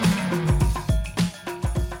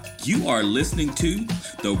You are listening to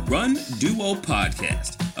the Run Duo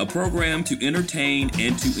Podcast, a program to entertain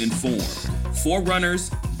and to inform. For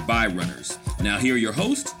runners, by runners. Now here are your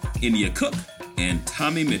hosts, India Cook and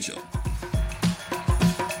Tommy Mitchell.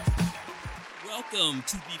 Welcome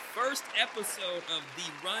to the first episode of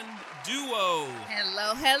the Run Duo.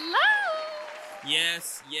 Hello, hello.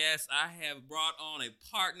 Yes, I have brought on a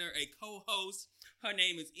partner, a co-host. Her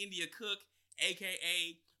name is India Cook,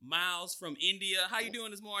 a.k.a. Miles from India. How you doing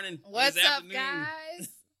this morning? What's up, guys?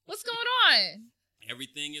 What's going on?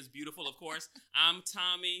 Everything is beautiful, of course. I'm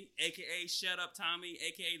Tommy, a.k.a. Shut Up Tommy,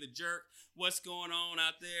 a.k.a. The Jerk. What's going on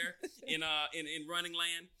out there in running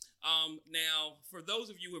land? Now, for those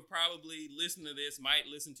of you who probably listen to this, might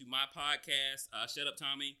listen to my podcast, Shut Up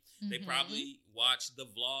Tommy. They probably watched the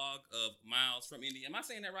vlog of Miles from India. Am I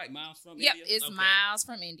saying that right? Miles from India? Yep, it's okay. Miles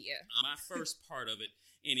from India. My first part of it.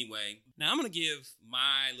 Anyway, now I'm going to give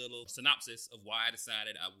my little synopsis of why I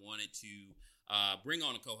decided I wanted to bring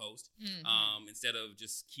on a co-host instead of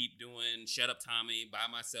just keep doing Shut Up Tommy by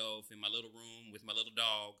myself in my little room with my little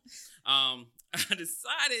dog. I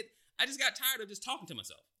decided I just got tired of just talking to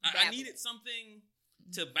myself. I needed something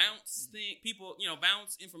to bounce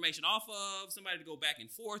bounce information off of, somebody to go back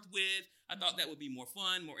and forth with. I thought that would be more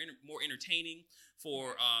fun, more entertaining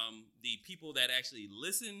for the people that actually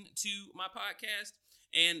listen to my podcast.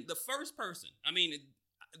 And the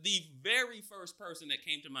very first person that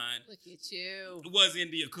came to mind, look at you, was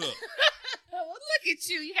India Cook. Well, look at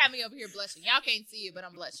you. You got me over here blushing. Y'all can't see it, but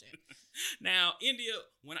I'm blushing. Now, India,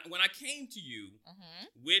 when I came to you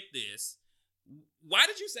with this, why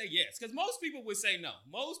did you say yes? Because most people would say no.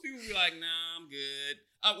 Most people would be like, nah, I'm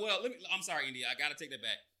good. I'm sorry, India. I got to take that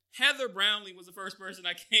back. Heather Brownlee was the first person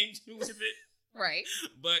I came to with it. Right.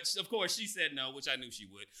 But, of course, she said no, which I knew she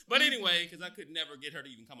would. But anyway, because I could never get her to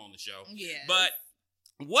even come on the show. Yeah. But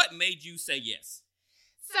what made you say yes?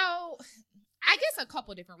 So, I guess a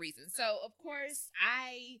couple different reasons. So, of course,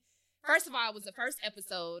 first of all, it was the first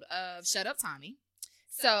episode of Shut Up Tommy.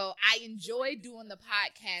 So, I enjoyed doing the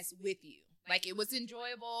podcast with you. Like, it was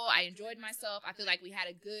enjoyable. I enjoyed myself. I feel like we had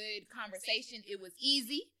a good conversation. It was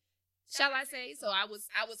easy, shall I say. So I was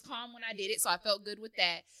calm when I did it, so I felt good with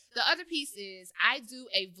that. The other piece is I do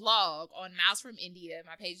a vlog on Miles from India.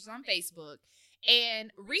 My page is on Facebook.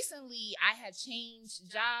 And recently, I have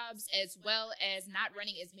changed jobs as well as not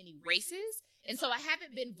running as many races. And so I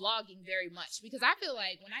haven't been vlogging very much because I feel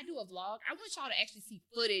like when I do a vlog, I want y'all to actually see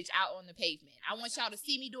footage out on the pavement. I want y'all to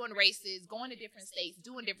see me doing races, going to different states,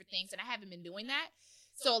 doing different things, and I haven't been doing that.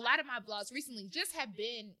 So a lot of my vlogs recently just have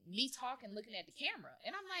been me talking, looking at the camera.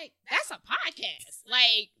 And I'm like, that's a podcast.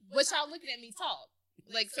 Like, but y'all looking at me talk.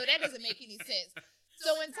 Like, so that doesn't make any sense.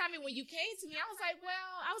 So Tommy, when you came to me, I was like,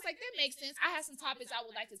 that makes sense. I have some topics I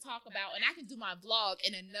would like to talk about, and I can do my vlog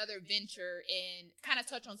in another venture and kind of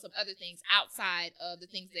touch on some other things outside of the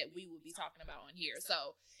things that we will be talking about on here.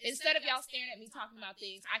 So instead of y'all staring at me talking about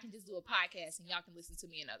things, I can just do a podcast and y'all can listen to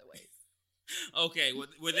me in other ways. Okay,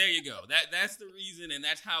 well, there you go. That's the reason, and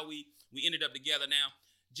that's how we ended up together. Now,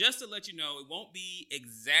 just to let you know, it won't be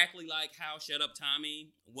exactly like how Shut Up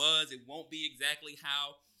Tommy was. It won't be exactly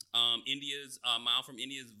how India's Mile from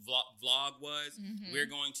India's vlog was. We're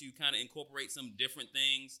going to kind of incorporate some different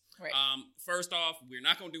things. Right. First off, we're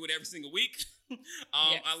not going to do it every single week.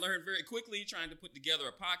 Yes. I learned very quickly trying to put together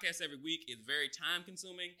a podcast every week is very time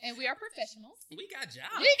consuming. And we are professionals. We got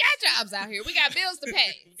jobs. We got jobs out here. We got bills to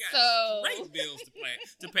pay. We got great bills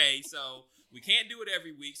to pay. So we can't do it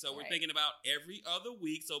every week. So we're thinking about every other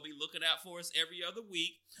week. So be looking out for us every other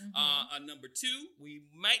week. Number two, we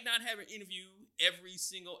might not have an interview every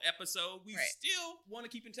single episode. We still want to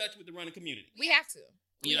keep in touch with the running community. We have to.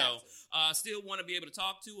 Still want to be able to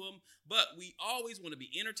talk to them, but we always want to be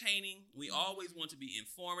entertaining. We always want to be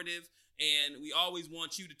informative, and we always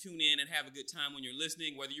want you to tune in and have a good time when you're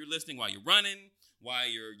listening, whether you're listening while you're running, while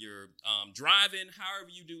you're driving, however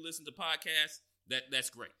you do listen to podcasts, that's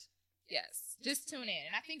great. Yes, just tune in.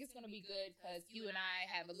 And I think it's going to be good because you and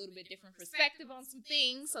I have a little bit different perspective on some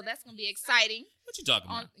things, so that's going to be exciting. What you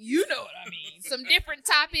talking about? You know what I mean. Some different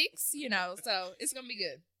topics, so it's going to be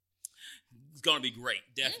good. It's going to be great.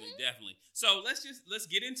 Definitely. So let's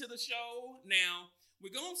get into the show now.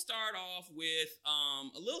 We're going to start off with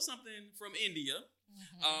a little something from India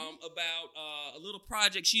about a little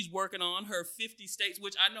project she's working on, her 50 states,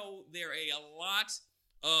 which I know there are a lot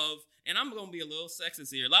of, and I'm going to be a little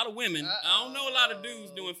sexist here, a lot of women. I don't know a lot of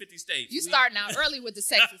dudes doing 50 states. You starting out early with the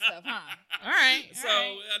sexist stuff, huh? All right.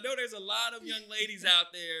 I know there's a lot of young ladies out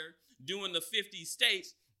there doing the 50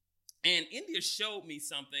 states, and India showed me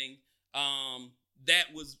something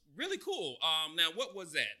that was really cool. Now, what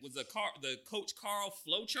was that? Was the Coach Carl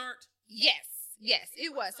flow chart? Yes. Yes, it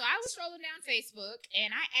was. So I was scrolling down Facebook,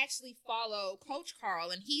 and I actually follow Coach Carl,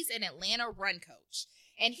 and he's an Atlanta run coach.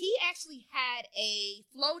 And he actually had a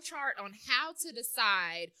flow chart on how to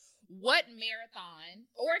decide what marathon,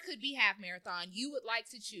 or it could be half marathon, you would like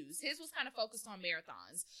to choose. His was kind of focused on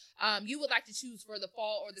marathons. You would like to choose for the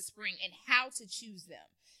fall or the spring, and how to choose them.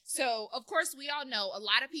 So, of course, we all know, a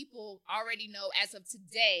lot of people already know as of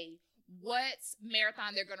today what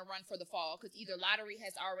marathon they're going to run for the fall, because either lottery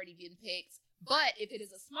has already been picked. But if it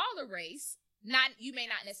is a smaller race, you may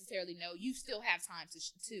not necessarily know. You still have time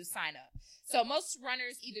to sign up. So most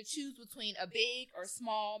runners either choose between a big or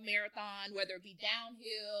small marathon, whether it be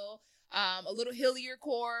downhill, a little hillier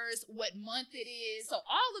course, what month it is. So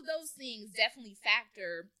all of those things definitely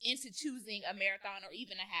factor into choosing a marathon or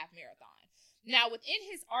even a half marathon. Now, within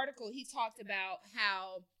his article, he talked about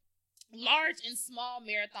how large and small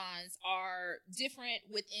marathons are different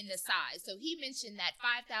within the size. So he mentioned that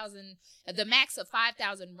the max of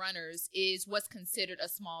 5,000 runners is what's considered a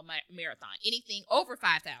small marathon. Anything over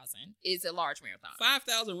 5,000 is a large marathon.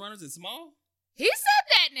 5,000 runners is small? He said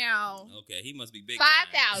that now. Okay, he must be big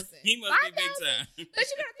 5,000. He must 5, be big time. But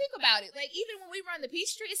you gotta think about it. Like, even when we run the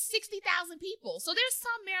Peachtree, it's 60,000 people. So there's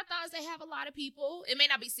some marathons that have a lot of people. It may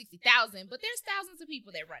not be 60,000, but there's thousands of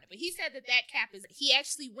people that run it. But he said that cap is, he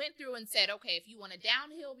actually went through and said, okay, if you want a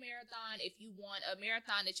downhill marathon, if you want a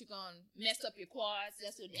marathon that you're gonna mess up your quads,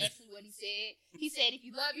 that's actually what he said. He said, if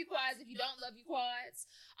you love your quads, if you don't love your quads.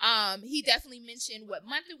 He definitely mentioned what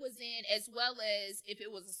month it was in, as well as if it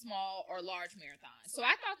was a small or large marathon. So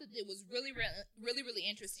I thought that it was really, really, really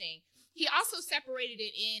interesting. He also separated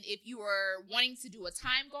it in if you were wanting to do a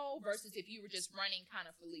time goal versus if you were just running kind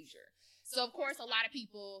of for leisure. So, of course, a lot of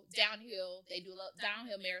people downhill, they do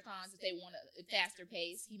downhill marathons if they want a faster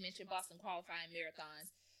pace. He mentioned Boston qualifying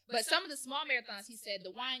marathons. But some of the small marathons, he said,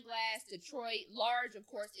 the Wine Glass, Detroit, large, of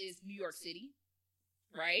course, is New York City,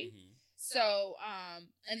 right? Mm-hmm. So,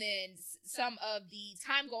 and then some of the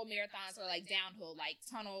time goal marathons are like downhill, like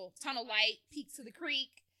Tunnel Light, Peak to the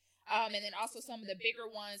Creek. And then also some of the bigger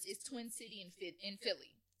ones is Twin City in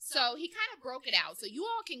Philly. So he kind of broke it out. So you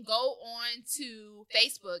all can go on to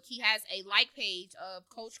Facebook. He has a like page of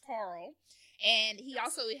Coach Carl. And he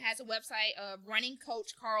also has a website of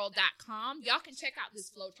runningcoachcarl.com. Y'all can check out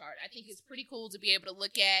this flow chart. I think it's pretty cool to be able to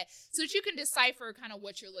look at so that you can decipher kind of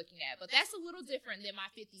what you're looking at. But that's a little different than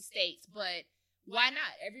my 50 states. But why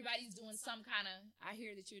not? Everybody's doing some kind of, I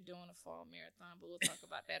hear that you're doing a fall marathon, but we'll talk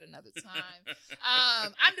about that another time.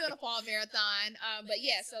 I'm doing a fall marathon. But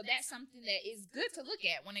yeah, so that's something that is good to look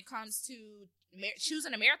at when it comes to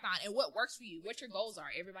choosing a marathon and what works for you, what your goals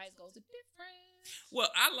are. Everybody's goals are different. Well,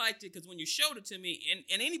 I liked it because when you showed it to me,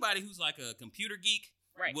 and anybody who's like a computer geek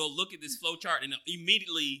will look at this flow chart and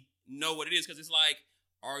immediately know what it is, because it's like,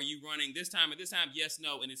 are you running this time at this time? Yes,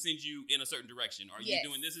 no, and it sends you in a certain direction. Are you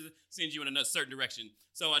doing this? It sends you in a certain direction.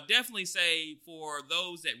 So I definitely say for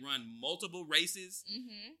those that run multiple races,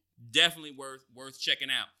 definitely worth checking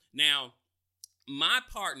out. Now, my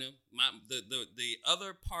partner, the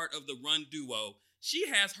other part of the Run Duo, she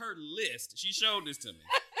has her list. She showed this to me.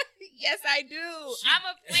 Yes, I do. I'm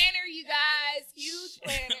a planner, you guys. Huge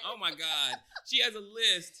planner. Oh, my God. She has a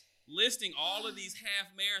list listing all of these half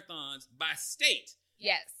marathons by state.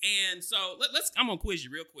 Yes. And so I'm going to quiz you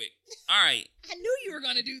real quick. All right. I knew you were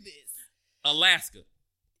going to do this. Alaska.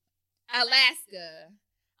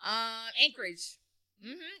 Anchorage.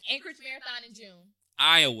 Anchorage Marathon in June.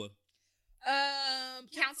 Iowa.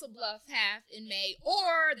 Council Bluff half in May,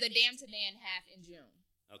 or the Dam to Dan half in June.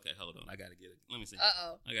 Okay, hold on. I got to get it. Let me see.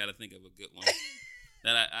 Uh-oh. I got to think of a good one.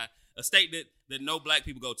 A state that no black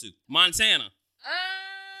people go to. Montana.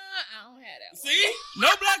 I don't have that one. See? No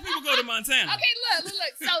black people go to Montana. Okay,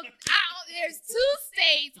 look. So there's 2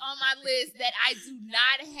 states on my list that I do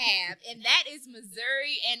not have, and that is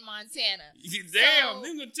Missouri and Montana. Damn,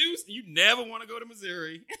 them the 2. You never want to go to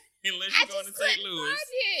Missouri. Unless you're going to St. Louis.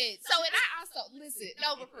 So, and I also, listen,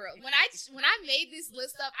 no, but for real, when I made this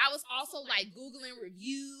list up, I was also like Googling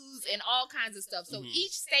reviews and all kinds of stuff. So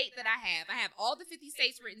each state that I have all the 50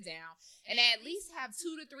 states written down, and I at least have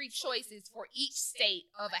 2 to 3 choices for each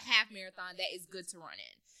state of a half marathon that is good to run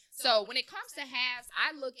in. So when it comes to halves,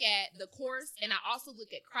 I look at the course, and I also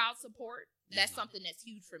look at crowd support. That's something that's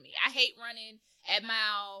huge for me. I hate running at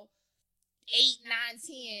mile 8, 9,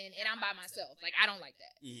 10, and I'm by myself. Like, I don't like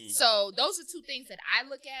that. So those are 2 things that I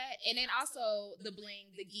look at. And then also the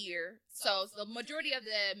bling, the gear. So the majority of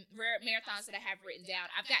the marathons that I have written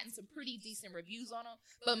down, I've gotten some pretty decent reviews on them.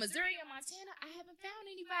 But Missouri and Montana, I haven't found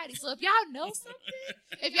anybody. So if y'all know something,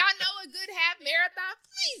 if y'all know a good half marathon,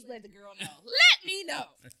 please let the girl know. Let me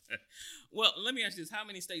know. Well, let me ask you this. How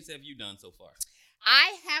many states have you done so far?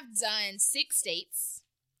 I have done 6 states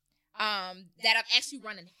that I've actually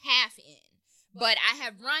run in half in. But I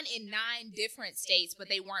have run in 9 different states, but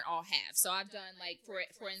they weren't all half. So I've done, like, for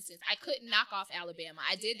instance, I couldn't knock off Alabama.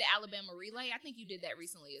 I did the Alabama relay. I think you did that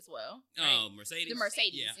recently as well. Right? Mercedes? The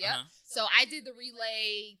Mercedes, yeah. Uh-huh. So I did the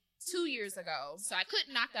relay 2 years ago. So I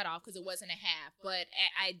couldn't knock that off because it wasn't a half. But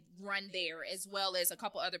I run there as well as a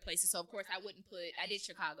couple other places. So, of course, I did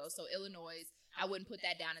Chicago. So Illinois, I wouldn't put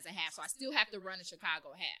that down as a half. So I still have to run a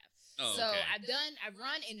Chicago half. Oh, so okay. I've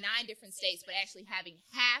run in 9 different states, but actually having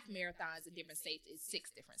half marathons in different states is 6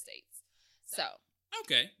 different states. So.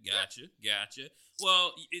 Okay. Gotcha.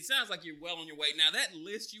 Well, it sounds like you're well on your way. Now, that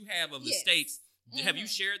list you have of the states, have you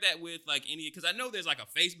shared that with like any, because I know there's like a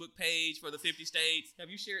Facebook page for the 50 states. Have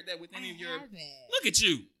you shared that with any of your? Haven't. Look at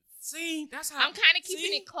you. See, that's how. I'm kind of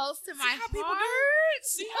keeping it close to my heart.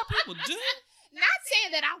 See how people do it? Not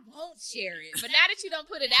saying that I won't share it, but now that you don't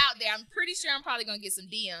put it out there, I'm pretty sure I'm probably gonna get some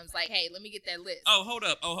DMs like, "Hey, let me get that list." Oh, hold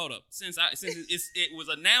up. Since it was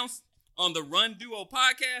announced on the Run Duo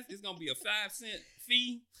podcast, it's gonna be a 5-cent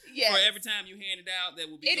fee for every time you hand it out. That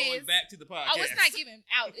will be going back to the podcast. Oh, it's not given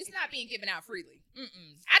out. It's not being given out freely.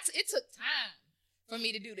 It took time for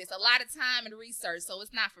me to do this. A lot of time and research, so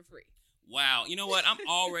it's not for free. Wow. You know what? I'm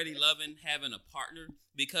already loving having a partner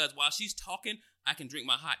because while she's talking, I can drink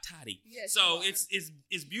my hot toddy. Yes, so it's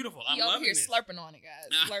beautiful. I'm loving this. You're over here slurping on it, guys.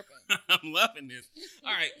 Slurping. I'm loving this.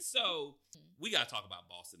 All right, so we got to talk about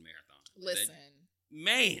Boston Marathon. Listen.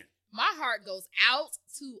 Man. My heart goes out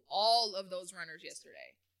to all of those runners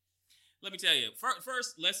yesterday. Let me tell you.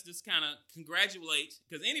 First, let's just kind of congratulate,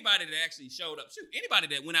 because anybody that actually showed up, anybody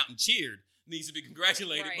that went out and cheered needs to be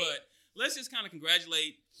congratulated. Right. But let's just kind of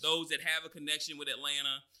congratulate those that have a connection with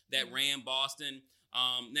Atlanta that ran Boston.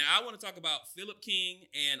 Now, I want to talk about Philip King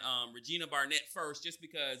and Regina Barnett first, just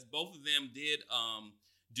because both of them did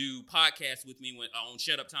do podcasts with me on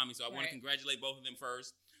Shut Up Tommy, so I want to congratulate both of them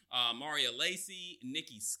first. Maria Lacey,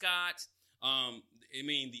 Nikki Scott,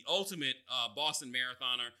 the ultimate Boston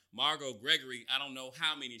marathoner, Margot Gregory. I don't know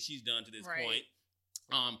how many she's done to this point.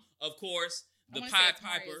 Of course, the Pied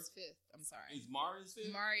Piper. Maria's 5th. I'm sorry. Is Maria's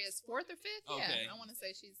 5th? Maria's 4th or 5th? Okay. Yeah, I want to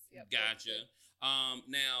say she's. Yep, gotcha.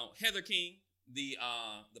 Now, Heather King. The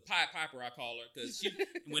Pied Piper, I call her, because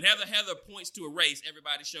when Heather points to a race,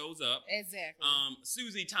 everybody shows up. Exactly.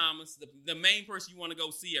 Susie Thomas, the main person you want to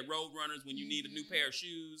go see at Road Runners when you need a new pair of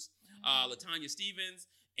shoes. LaTanya Stevens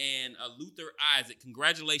and Luther Isaac.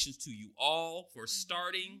 Congratulations to you all for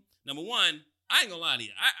starting. Number one, I ain't gonna lie to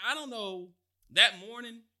you. I don't know that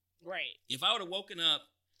morning. Right. If I would have woken up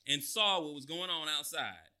and saw what was going on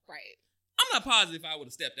outside. Right. I'm not positive I would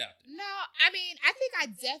have stepped out there. No, I think I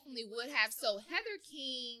definitely would have. So Heather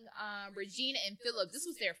King, Regina, and Philip, this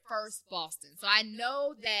was their first Boston. So I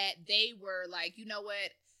know that they were like, you know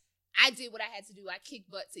what? I did what I had to do. I kicked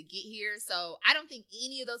butt to get here. So I don't think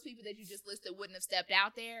any of those people that you just listed wouldn't have stepped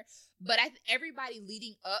out there. But everybody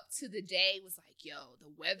leading up to the day was like, yo,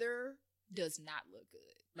 the weather does not look good.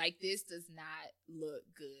 Like, this does not look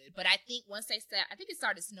good. But I think once they said, I think it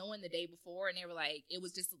started snowing the day before, and they were like, it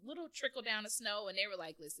was just a little trickle down of snow, and they were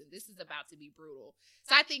like, listen, this is about to be brutal.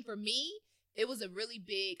 So I think for me, it was a really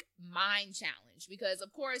big mind challenge because,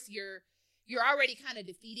 of course, you're already kind of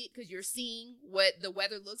defeated because you're seeing what the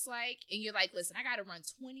weather looks like, and you're like, listen, I got to run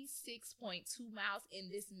 26.2 miles in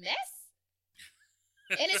this mess.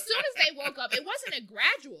 And as soon as they woke up, it wasn't a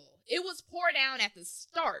gradual. It was pour down at the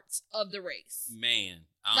start of the race. Man.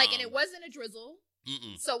 And it wasn't a drizzle.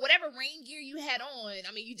 So whatever rain gear you had on,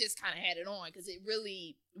 you just kind of had it on because it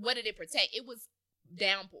really, what did it protect? It was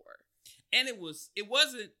downpour. And it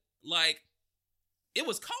wasn't like, it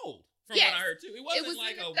was cold from what I heard too. It wasn't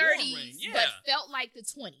like a 30s, warm rain. Yeah. But felt like the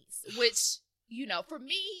 20s, which, for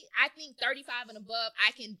me, I think 35 and above,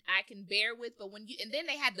 I can bear with. But and then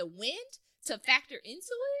they had the wind to factor into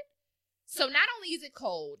it. So not only is it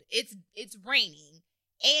cold, it's raining,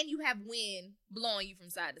 and you have wind blowing you from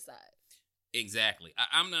side to side. Exactly.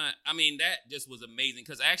 That just was amazing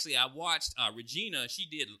because actually I watched Regina.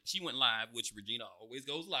 She went live, which Regina always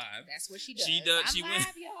goes live. That's what she does.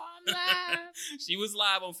 I'm live. She was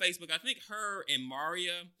live on Facebook. I think her and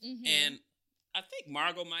Maria and I think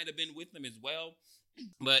Margot might have been with them as well,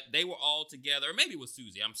 but they were all together. Or maybe it was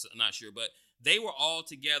Susie. I'm not sure, but they were all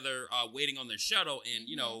together waiting on their shuttle, and,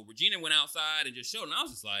 Regina went outside and just showed, and I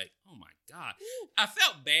was just like, oh, my God. I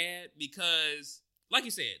felt bad because, like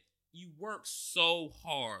you said, you work so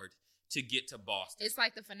hard to get to Boston. It's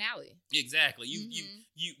like the finale. Exactly. You.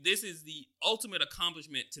 This is the ultimate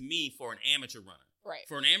accomplishment to me for an amateur runner. Right.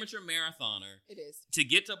 For an amateur marathoner. It is. To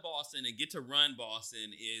get to Boston and get to run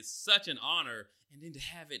Boston is such an honor, and then to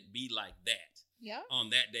have it be like that. on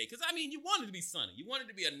that day. Because, I mean, you want it to be sunny. You want it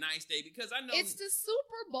to be a nice day because I know... It's the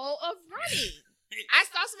Super Bowl of running. I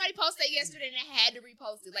saw somebody post that yesterday and I had to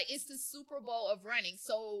repost it. Like, it's the Super Bowl of running.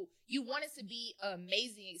 So you want it to be an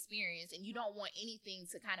amazing experience and you don't want anything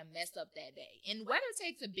to kind of mess up that day. And weather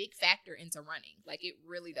takes a big factor into running. Like, it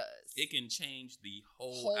really does. It can change the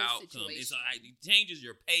whole outcome. It changes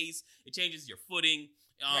your pace. It changes your footing.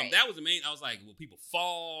 Right. That was amazing. I was like, will people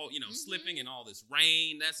fall, slipping in all this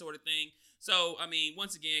rain, that sort of thing. So, I mean,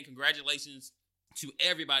 once again, congratulations to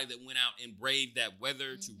everybody that went out and braved that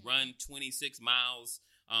weather to run 26 miles.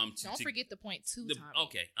 Don't forget the 0.2, Tommy.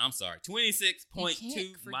 Okay, I'm sorry.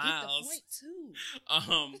 26.2 miles.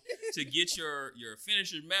 To get your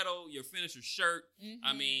finisher medal, your finisher shirt. Mm-hmm.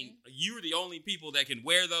 I mean, you're the only people that can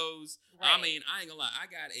wear those. Right. I mean, I ain't gonna lie.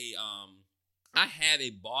 I have a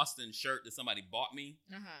Boston shirt that somebody bought me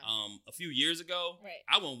a few years ago. Right.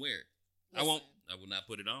 I won't wear it. Listen. I will not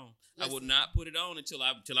put it on. Listen. I will not put it on until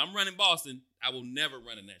I'm running Boston. I will never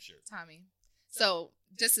run in that shirt. Tommy. So,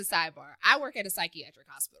 just a sidebar. I work at a psychiatric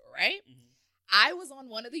hospital, right? Mm-hmm. I was on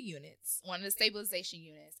one of the units, one of the stabilization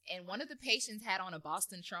units, and one of the patients had on a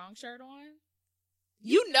Boston Strong shirt on.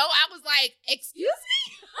 I was like, excuse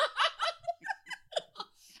me?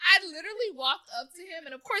 I literally walked up to him,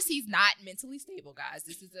 and of course, he's not mentally stable, guys.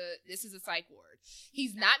 This is a psych ward.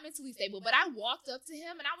 He's not mentally stable, but I walked up to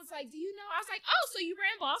him, and I was like, "Do you know?" I was like, "Oh, so you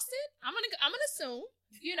ran Boston? I'm gonna assume,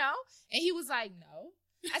 And he was like, "No."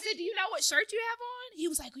 I said, "Do you know what shirt you have on?"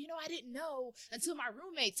 He was like, "Well, I didn't know until my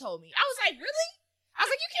roommate told me." I was like, "Really?" I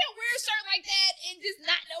was like, "You can't wear a shirt like that and just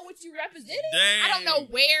not know what you represented." Dang. I don't know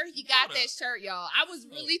where he got that shirt, y'all. I was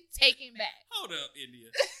really taken back. Hold up,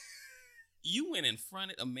 India. You went in front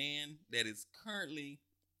of a man that is currently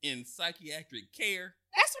in psychiatric care.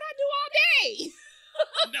 That's what I do all day.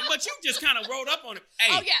 But you just kind of rolled up on it.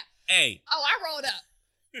 Hey, oh, yeah. Hey. Oh, I rolled up.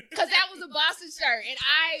 Because that was a Boston shirt. And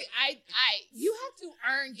you have to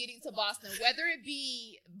earn getting to Boston, whether it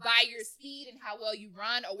be by your speed and how well you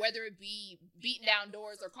run, or whether it be beating down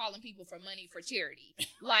doors or calling people for money for charity.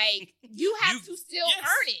 Like, you have to still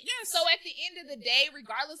earn it. Yes. So at the end of the day,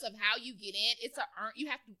 regardless of how you get in, you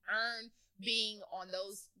have to earn being on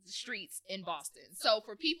those streets in Boston. So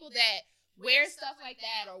for people that wear stuff like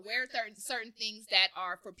that or wear certain things that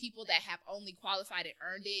are for people that have only qualified and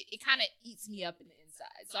earned it, it kind of eats me up in the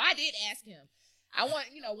inside. So I did ask him. I want,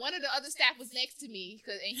 one of the other staff was next to me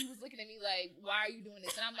and he was looking at me like, "Why are you doing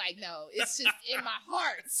this?" And I'm like, "No, it's just in my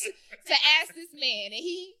heart to ask this man." And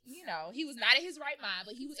he, he was not in his right mind,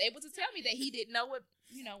 but he was able to tell me that he didn't know what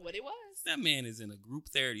it was. That man is in a group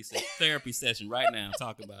therapy session right now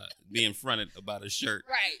talking about being fronted about a shirt.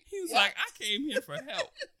 Right. He was like, "I came here for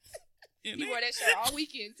help." He wore that shirt all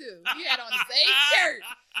weekend too. He had on the same shirt.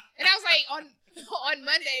 And I was like, on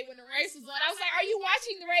Monday when the race was on, I was like, "Are you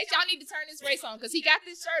watching the race? Y'all need to turn this race on because he got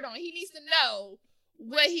this shirt on. He needs to know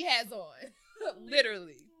what he has on."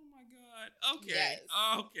 Literally. Oh my God. Okay. Yes.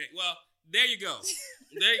 Okay. Well, there you go.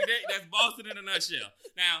 That's Boston in a nutshell.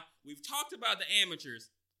 Now, we've talked about the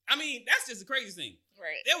amateurs. I mean, that's just the crazy thing.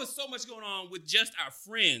 Right. There was so much going on with just our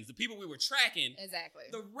friends, the people we were tracking. Exactly.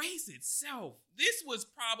 The race itself, this was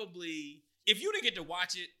probably, if you didn't get to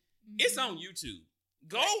watch it, it's on YouTube.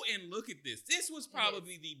 Go and look at this. This was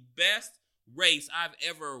probably the best race I've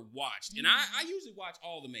ever watched. And I usually watch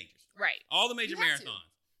all the majors. Right. All the major marathons.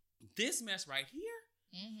 This mess right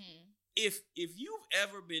here, if you've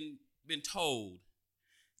ever been told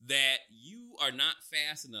that you are not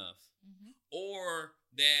fast enough or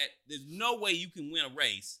that there's no way you can win a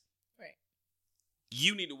race, right,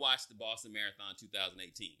 you need to watch the Boston Marathon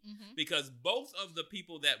 2018 because both of the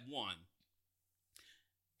people that won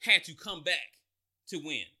had to come back to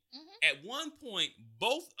win. At one point,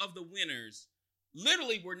 both of the winners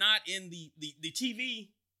literally were not in the TV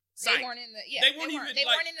site. They weren't in the weren't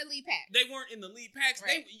in the lead pack. They weren't in the lead packs.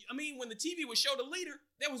 Right. When the TV would show the leader,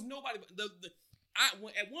 there was nobody.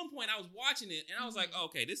 At one point, I was watching it and I was like,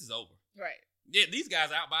 "Okay, this is over." Right. Yeah, these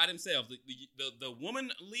guys out by themselves. The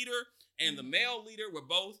woman leader and the male leader were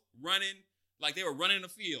both running like they were running the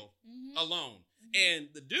field alone. And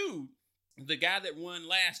the dude, the guy that won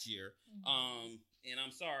last year, and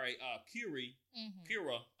I'm sorry, Kira,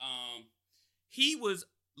 he was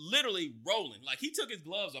literally rolling. Like, he took his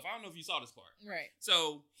gloves off. I don't know if you saw this part. Right.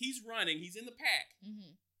 So he's running. He's in the pack.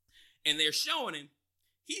 And they're showing him.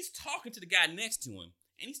 He's talking to the guy next to him.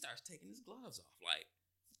 And he starts taking his gloves off.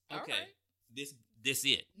 Like, okay, this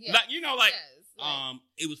it. Yeah. Like,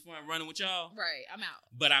 it was fun running with y'all. Right, I'm out.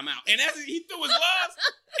 But I'm out. And after he threw his gloves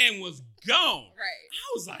and was gone. Right.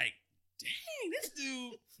 I was like, dang, this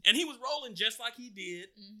dude. And he was rolling just like he did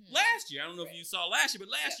last year. I don't know if you saw last year,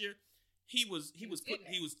 but last year, he was picking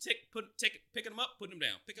them up, putting them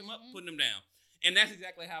down, picking them up, putting them down. And that's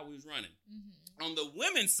exactly how we was running. Mm-hmm. On the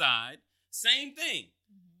women's side, same thing.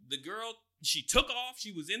 Mm-hmm. The girl, she took off.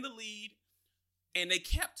 She was in the lead. And they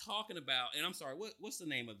kept talking about, and I'm sorry, what's the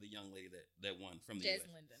name of the young lady that won from the US?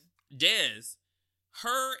 Des.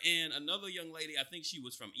 Her and another young lady, I think she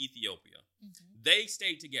was from Ethiopia. Mm-hmm. They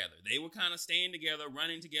stayed together. They were kind of staying together,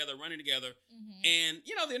 running together. Mm-hmm. And,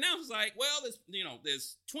 the announcer's like, well, there's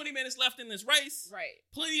 20 minutes left in this race. Right.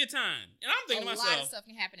 Plenty of time. And I'm thinking to myself, a lot of stuff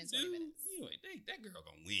can happen in 20 minutes. Anyway, that girl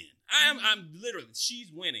gonna win. Mm-hmm. I'm literally, she's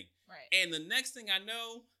winning. Right. And the next thing I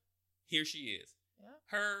know, here she is. Yeah.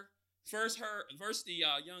 First the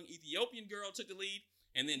young Ethiopian girl took the lead,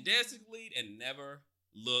 and then Des took the lead and never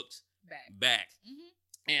looked back.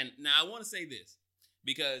 Mm-hmm. And now I want to say this,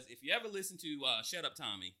 because if you ever listen to Shut Up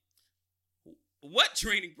Tommy, what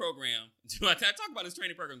training program do I talk about? This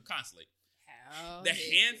training program constantly?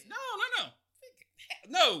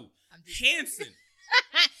 No, Hanson.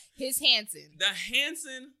 His Hanson. The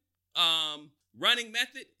Hanson running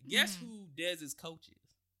method. Guess who Dez's coach is?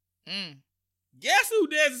 Guess who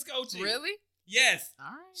Dez's coach is? Really? Yes. All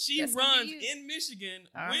right. She runs in Michigan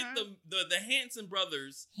with the Hanson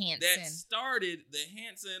brothers that started the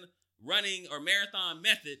Hanson running or marathon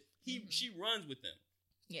method. She runs with them.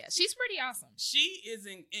 Yeah, she's pretty awesome. She is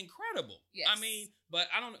incredible. Yes. I mean, but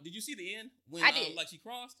I don't know. Did you see the end when I did. Like she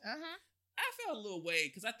crossed? I felt a little way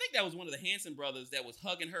because I think that was one of the Hanson brothers that was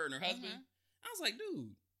hugging her and her husband. I was like,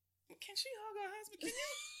 dude, can she hug her husband? Can you?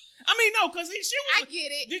 I mean, no, because she was. I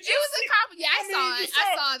get it. It was a compliment. Yeah, I saw it.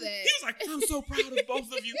 I saw that. He was like, I'm so proud of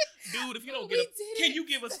both of you. Dude, if you don't get can you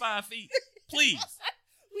give us 5 feet? Please.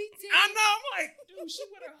 We did. I know. I'm like, dude, she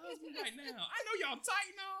with her husband right now. I know y'all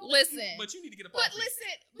tight now. Listen. But you need to get a But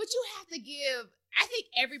you have to give. I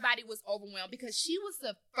think everybody was overwhelmed because she was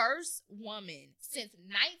the first woman since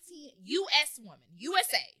USA,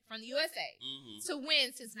 from the USA, to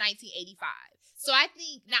win since 1985. So I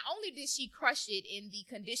think not only did she crush it in the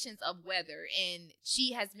conditions of weather, and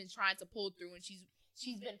she has been trying to pull through, and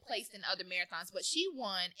she's been placed in other marathons, but she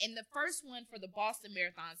won in the first one for the Boston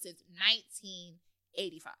Marathon since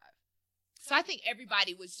 1985. So I think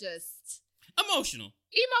everybody was just emotional.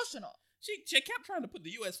 She kept trying to put the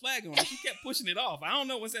U.S. flag on her. She kept pushing it off. I don't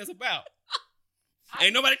know what that's about.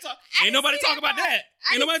 Ain't nobody talk about that.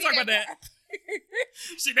 Ain't nobody talk about that.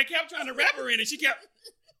 They kept trying to wrap her in it. She kept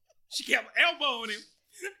elbowing him.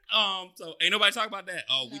 So ain't nobody talk about that.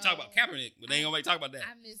 Oh, we talk about Kaepernick, but ain't nobody talk about that.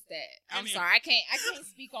 I missed that. I'm sorry. I can't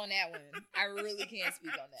speak on that one. I really can't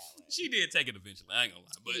speak on that one. She did take it eventually. I ain't gonna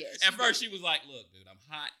lie. But at first she was like, look, dude, I'm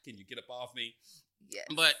hot. Can you get up off me? Yes.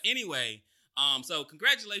 But anyway, so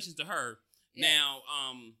congratulations to her. Yes. Now,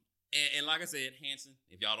 and like I said, Hanson,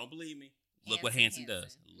 if y'all don't believe me, look what Hanson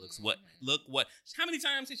does. Look what. How many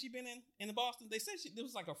times has she been in the Boston? They said it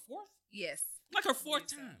was like her 4th. Yes. Like her 4th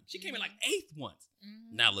time. She came in like 8th once.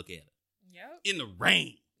 Mm-hmm. Now look at her. Yep. In the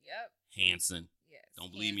rain. Yep. Hanson. Yes.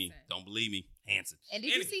 Don't believe me. Don't believe me. Hanson. And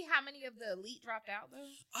did you see how many of the elite dropped out though?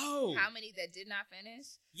 Oh. How many that did not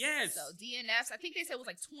finish? Yes. So DNFs, I think they said it was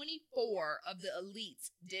like 24 of the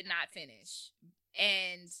elites did not finish.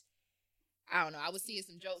 And I don't know. I was seeing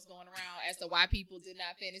some jokes going around as to why people did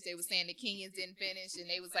not finish. They were saying the Kenyans didn't finish, and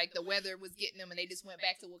they was like the weather was getting them, and they just went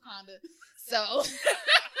back to Wakanda. So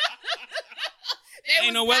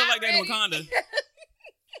ain't no weather like that in Wakanda.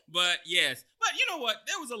 But yes, but you know what?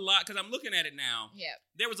 There was a lot because I'm looking at it now. Yeah,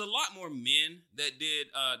 there was a lot more men that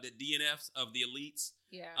did the DNFs of the elites.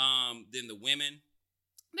 Yeah. Than the women.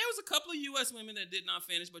 There was a couple of U.S. women that did not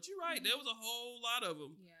finish, but you're right. There was a whole lot of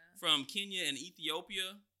them from Kenya and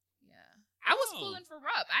Ethiopia. I was pulling for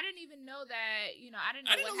Rupp. I didn't even know that, I didn't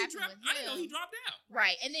know what happened with him. I didn't know he dropped out.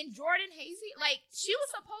 Right. And then Jordan Hazy, she was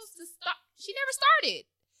supposed to stop. She never started.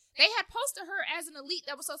 They had posted her as an elite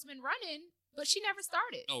that was supposed to have been running, but she never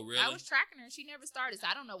started. Oh, really? I was tracking her. She never started. So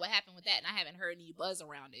I don't know what happened with that, and I haven't heard any buzz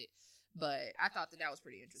around it. But I thought that was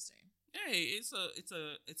pretty interesting. Hey, it's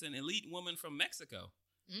an elite woman from Mexico.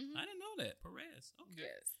 Mm-hmm. I didn't know that. Perez. Okay.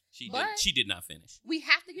 Yes. She did not finish. We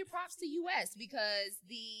have to give props to U.S. because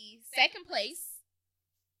the second place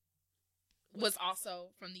was also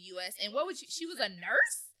from the U.S. And what would she was a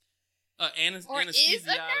nurse?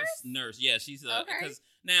 Anesthesiologist nurse. Yeah, she's because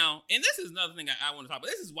now, and this is another thing I want to talk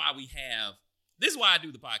about. This is why I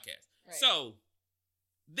do the podcast. Right. So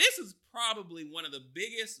this is probably one of the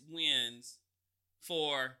biggest wins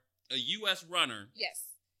for a U.S. runner. Yes.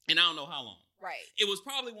 And I don't know how long. Right. It was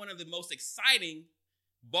probably one of the most exciting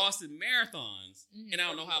Boston marathons, and I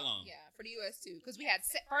don't know how long. Yeah, for the U.S. too, because we had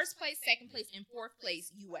first place, second place, and fourth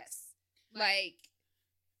place U.S.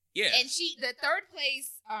 Yeah. And the third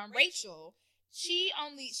place, Rachel, She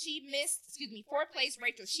missed, fourth place,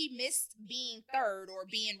 Rachel. She missed being third or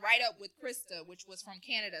being right up with Krista, which was from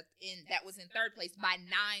Canada, that was in third place by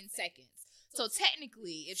 9 seconds. So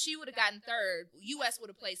technically, if she would have gotten third, U.S. would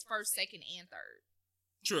have placed first, second, and third.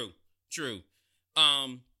 True.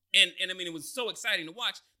 And I mean, it was so exciting to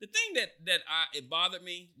watch. The thing that it bothered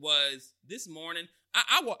me was this morning,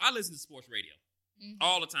 I listen to sports radio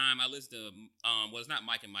all the time. I listen to, it's not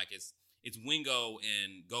Mike and Mike, it's Wingo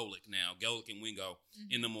and Golick now, Golick and Wingo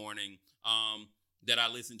in the morning that I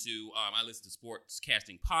listen to. I listen to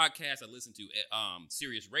sportscasting podcasts. I listen to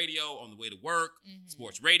Sirius Radio on the way to work,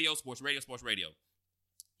 sports radio.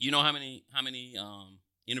 You know how many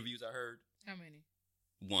interviews I heard? How many?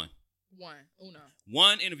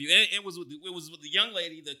 One interview. And it was with the young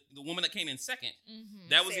lady, the woman that came in second.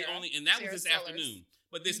 That was Sarah. The only, and that Sarah was this Sellers. Afternoon.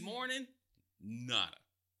 But this morning, nothing.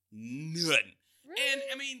 Really? And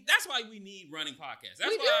I mean, that's why we need running podcasts.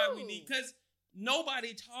 That's why we need, because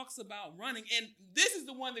nobody talks about running. And this is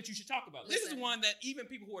the one that you should talk about. Listen. This is the one that even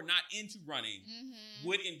people who are not into running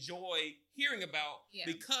would enjoy hearing about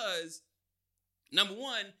because, number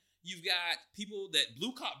one, you've got people that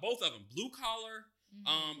both of them, blue collar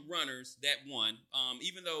runners that won.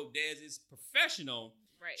 Even though Des is professional,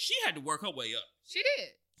 she had to work her way up. She did.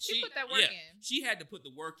 She put that work in. She had to put the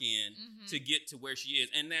work in to get to where she is.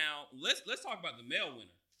 And now let's talk about the male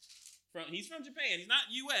winner. He's from Japan. He's not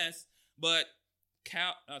U.S., but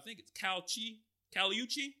I think it's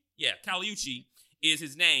Caliucci. Yeah, Caliucci is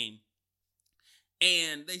his name.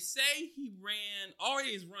 And they say he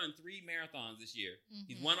already has run 3 marathons this year.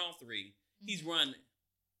 He's won all 3. He's run,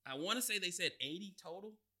 I want to say they said 80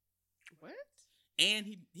 total. What?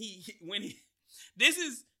 And this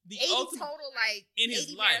is the 80 ultimate total, like in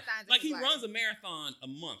his life. Like he runs a marathon a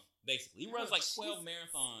month, basically. He runs like 12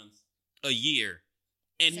 marathons a year.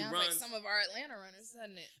 And sounds he runs like some of our Atlanta runners,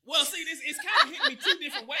 doesn't it? Well, see, it's kind of hitting me 2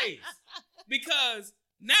 different ways. Because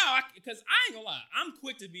now, because I ain't gonna lie, I'm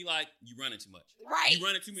quick to be like, you running too much. Right. You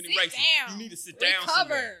running too many races. Down. You need to sit down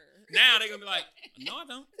somewhere. Now they're gonna be like, no, I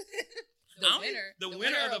don't. The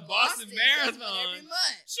winner of the Boston Marathon.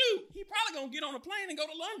 Shoot, he probably gonna get on a plane and go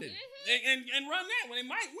to London and run that when they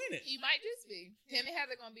might win it. He might just be. Him and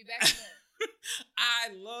Heather gonna be back and forth.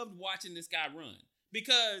 I loved watching this guy run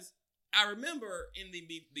because I remember in the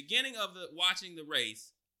beginning of watching the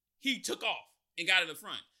race, he took off and got in the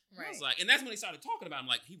front. Right. I was like, and that's when he started talking about him.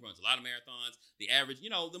 Like, he runs a lot of marathons. The average,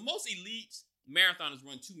 the most elite marathoners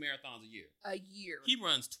run 2 marathons a year. He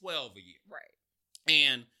runs 12 a year. Right.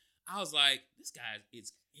 And I was like, this guy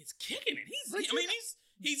is kicking it.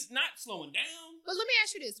 He's not slowing down. But let me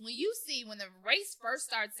ask you this. When the race first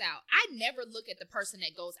starts out, I never look at the person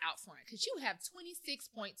that goes out front because you have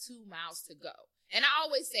 26.2 miles to go. And I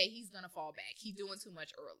always say he's going to fall back. He's doing too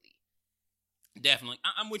much early. Definitely.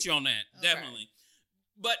 I'm with you on that. Okay. Definitely.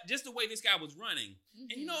 But just the way this guy was running.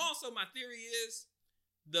 And also my theory is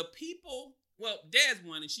the people, Des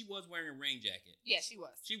won and she was wearing a rain jacket. Yeah, she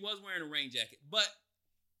was. She was wearing a rain jacket. But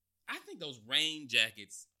I think those rain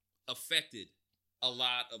jackets affected a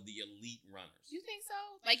lot of the elite runners. You think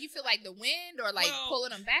so? Like you feel like the wind or like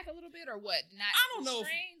pulling them back a little bit or what? I don't know.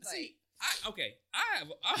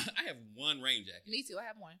 I have one rain jacket. Me too. I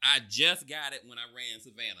have one. I just got it when I ran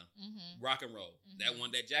Savannah. Rock and roll.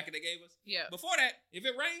 That jacket they gave us. Yeah. Before that, if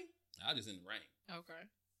it rained, I was just in the rain. Okay.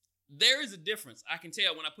 There is a difference. I can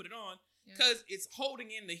tell when I put it on because it's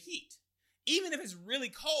holding in the heat. Even if it's really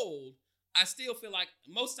cold, I still feel like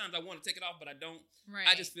most times I want to take it off, but I don't. Right.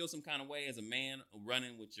 I just feel some kind of way as a man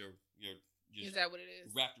running with your is that what it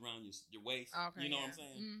is? Wrapped around your waist. Okay, you know what I'm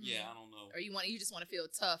saying? Yeah, I don't know. Or you just want to feel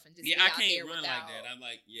tough and just I can't run like that. I'm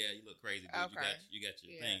like, you look crazy, dude. Okay. You got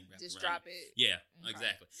your thing wrapped just around drop it. Yeah,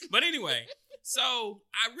 exactly. But anyway, so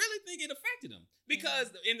I really think it affected him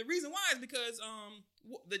because, and the reason why is because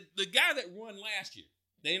the guy that won last year,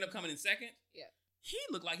 they ended up coming in second. Yeah, he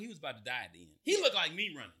looked like he was about to die at the end. He looked like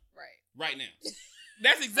me running right now.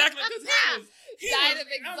 That's exactly because he died of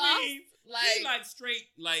exhaustion. He like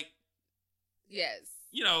straight like. Yes.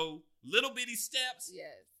 Little bitty steps. Yes.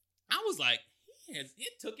 I was like, it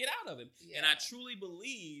took it out of him. Yeah. And I truly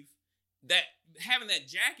believe that having that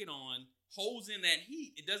jacket on holds in that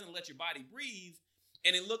heat. It doesn't let your body breathe.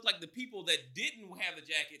 And it looked like the people that didn't have the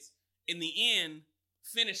jackets in the end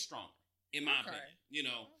finished stronger, in my opinion,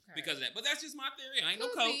 because of that. But that's just my theory. I ain't no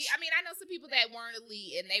coach. I mean, I know some people that weren't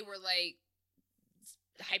elite and they were like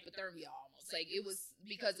hypothermia almost. Like it was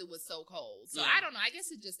because it was so cold. So I don't know. I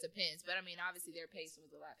guess it just depends. But I mean, obviously their pace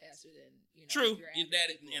was a lot faster than True.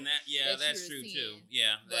 That's true too.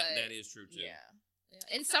 Yeah, that is true too. Yeah.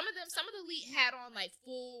 And some of the elite had on like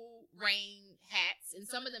full rain hats, and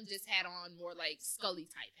some of them just had on more like Scully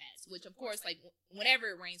type hats. Which, of course, like whenever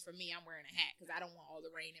it rains for me, I'm wearing a hat because I don't want all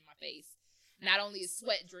the rain in my face. Not only is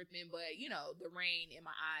sweat dripping, but the rain in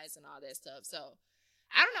my eyes and all that stuff. So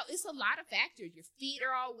I don't know. It's a lot of factors. Your feet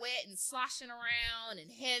are all wet and sloshing around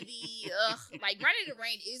and heavy. Ugh, like running in the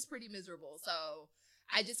rain is pretty miserable. So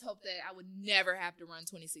I just hope that I would never have to run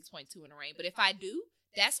 26.2 in the rain. But if I do,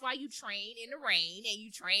 that's why you train in the rain and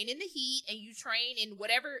you train in the heat and you train in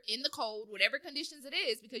the cold, whatever conditions it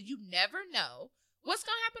is, because you never know what's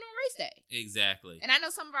going to happen on race day. Exactly. And I know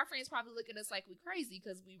some of our friends probably look at us like we crazy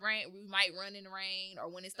because we might run in the rain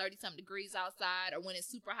or when it's 30-something degrees outside or when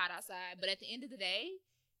it's super hot outside. But at the end of the day,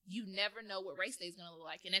 you never know what race day is going to look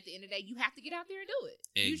like. And at the end of the day, you have to get out there and do it.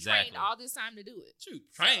 Exactly. You trained all this time to do it. Shoot,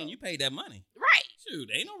 you paid that money. Right. Shoot,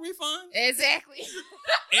 ain't no refund. Exactly.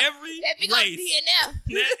 Every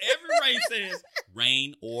race says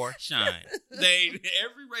rain or shine.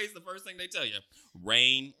 Every race, the first thing they tell you,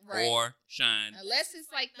 rain or shine. Unless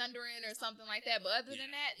it's like thundering or something like that. But other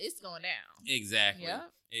than that, it's going down. Exactly. Yeah.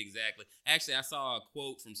 Exactly. Actually, I saw a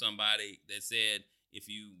quote from somebody that said, if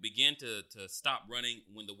you begin to stop running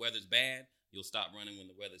when the weather's bad, you'll stop running when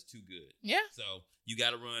the weather's too good. Yeah. So you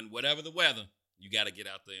got to run whatever the weather. You got to get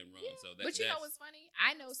out there and run. Yeah. So but you know what's funny?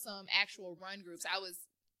 I know some actual run groups. I was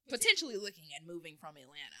potentially looking at moving from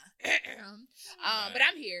Atlanta. But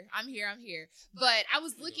I'm here. But I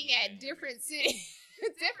was looking at different cities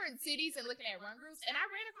and looking at run groups. And I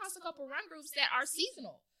ran across a couple run groups that are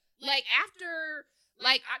seasonal. Like after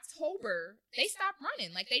October, they stopped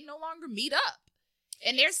running. Like they no longer meet up.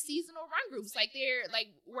 And there's seasonal run groups.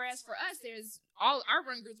 Whereas for us, there's all our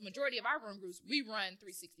run groups, majority of our run groups, we run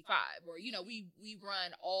 365. Or, we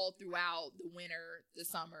run all throughout the winter, the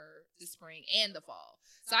summer, the spring, and the fall.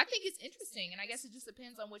 So I think it's interesting. And I guess it just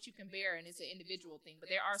depends on what you can bear. And it's an individual thing. But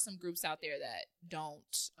there are some groups out there that don't.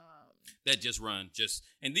 That just run.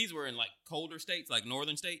 And these were in like colder states, like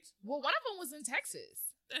northern states? Well, one of them was in Texas.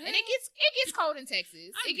 And it gets cold in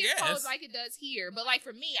Texas. It gets cold like it does here. But like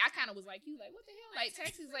for me, I kind of was like you, like what the hell? Like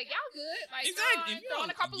Texas, like y'all good? Like exactly. Throw on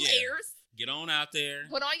a couple layers. Get on out there.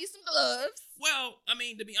 Put on you some gloves. Well, I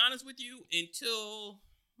mean, to be honest with you, until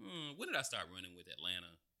when did I start running with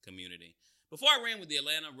Atlanta community? Before I ran with the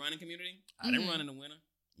Atlanta running community, I didn't run in the winter.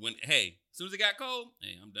 As soon as it got cold,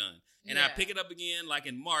 I'm done. And I pick it up again like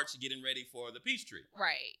in March, getting ready for the Peachtree.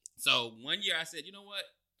 Right. So one year I said, you know what?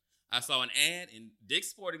 I saw an ad and Dick's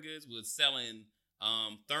Sporting Goods was selling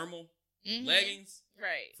thermal leggings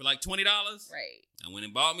for like $20. Right. I went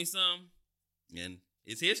and bought me some, and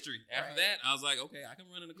it's history. After that, I was like, okay, I can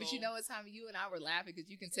run in the cold. But you know what, Tommy, you and I were laughing because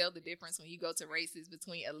you can tell the difference when you go to races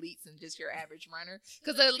between elites and just your average runner.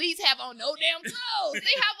 Because the elites have on no damn clothes.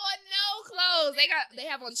 They have on no clothes. They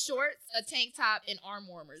have on shorts, a tank top, and arm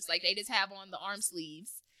warmers. Like they just have on the arm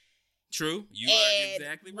sleeves. True. You are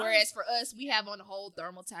exactly right. Whereas for us, we have on the whole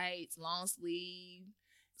thermal tights, long sleeve,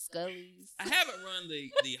 Scullies. I haven't run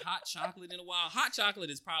the hot chocolate in a while. Hot chocolate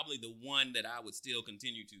is probably the one that I would still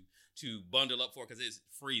continue to bundle up for because it's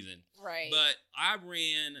freezing. Right. But I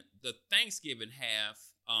ran the Thanksgiving half,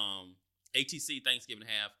 ATC Thanksgiving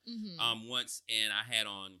half once, and I had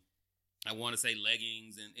on, I want to say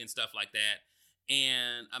leggings and stuff like that.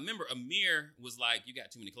 And I remember Amir was like, you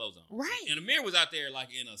got too many clothes on. Right. And Amir was out there like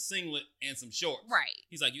in a singlet and some shorts. Right.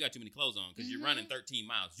 He's like, you got too many clothes on because you're running 13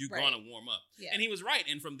 miles. You're going to warm up. Yeah. And he was right.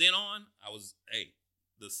 And from then on, I was,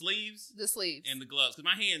 the sleeves. And the gloves. Because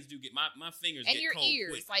my hands do get, my fingers and get your cold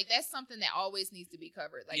ears. quick. Like that's something that always needs to be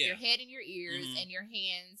covered. Like your head and your ears and your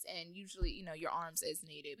hands and usually, your arms as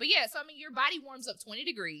needed. But yeah, so I mean, your body warms up 20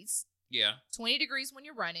 degrees. Yeah. 20 degrees when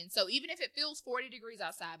you're running. So even if it feels 40 degrees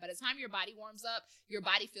outside, by the time your body warms up, your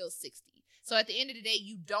body feels 60. So at the end of the day,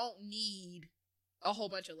 you don't need a whole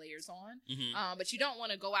bunch of layers on. But you don't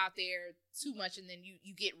want to go out there too much and then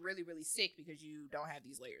you get really, really sick because you don't have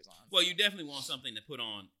these layers on. Well, you definitely want something to put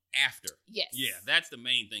on after. Yes. Yeah, that's the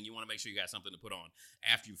main thing. You want to make sure you got something to put on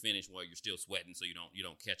after you finish while you're still sweating so you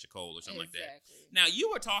don't catch a cold or something like that. Now,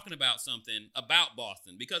 you were talking about something about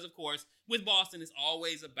Boston because, of course, with Boston, it's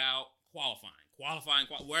always about qualifying,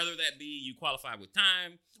 whether that be you qualify with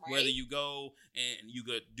time, whether you go and you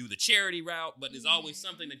go do the charity route, but there's always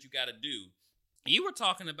something that you got to do. You were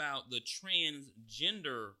talking about the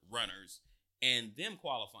transgender runners and them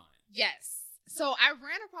qualifying. Yes. So I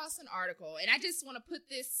ran across an article, and I just want to put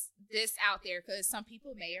this out there because some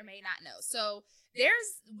people may or may not know. So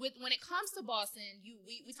when it comes to Boston,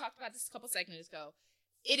 we talked about this a couple seconds ago.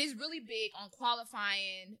 It is really big on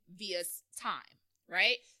qualifying via time.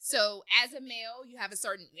 right? So as a male, you have a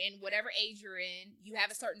certain, in whatever age you're in, you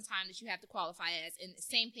have a certain time that you have to qualify as, and the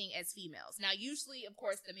same thing as females. Now, usually, of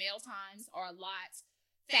course, the male times are a lot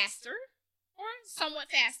faster or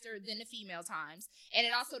somewhat faster than the female times, and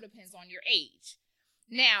it also depends on your age.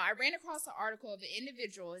 Now, I ran across an article of an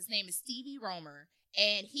individual. His name is Stevie Romer,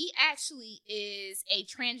 and he actually is a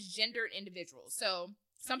transgendered individual. So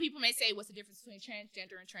some people may say, what's the difference between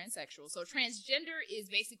transgender and transsexual? So transgender is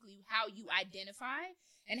basically how you identify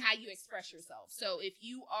and how you express yourself. So if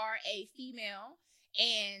you are a female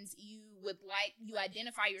and you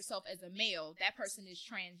identify yourself as a male, that person is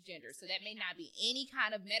transgender. So that may not be any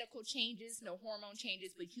kind of medical changes, no hormone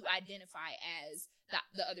changes, but you identify as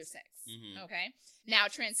the other sex. Mm-hmm. Okay. Now,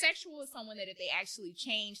 transsexual is someone that if they actually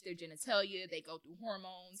change their genitalia, they go through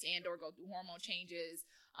hormones or go through hormone changes,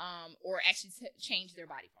 or actually change their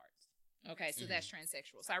body parts. Okay. So that's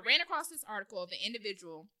transsexual. So I ran across this article of an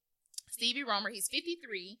individual, Stevie Romer. He's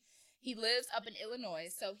 53. He lives up in Illinois.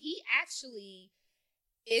 So he actually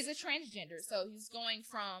is a transgender. So he's going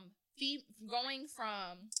from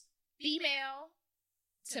female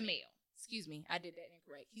to male. Excuse me, I did that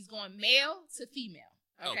incorrect. He's going male to female.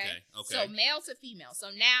 Okay. So male to female.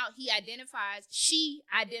 So now she identifies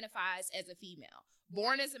as a female.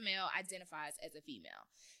 Born as a male, identifies as a female.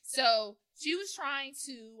 So she was trying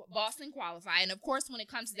to Boston qualify. And of course, when it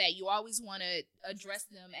comes to that, you always want to address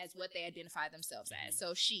them as what they identify themselves as.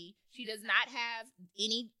 So she does not have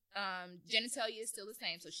any genitalia, is still the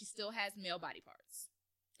same. So she still has male body parts.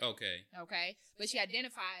 Okay. But she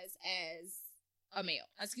identifies as a male.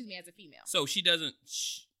 As a female. So she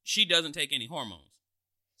doesn't take any hormones.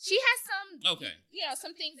 She has some,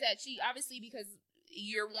 some things that she, obviously, because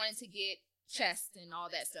you're wanting to get chest and all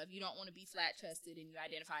that stuff. You don't want to be flat chested and you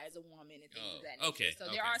identify as a woman and things of that nature.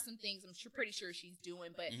 So there are some things I'm pretty sure she's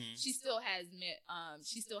doing, but she still has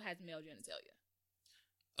male genitalia.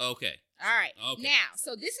 Okay. All right. Okay. Now,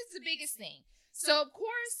 so this is the biggest thing. So of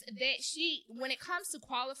course that when it comes to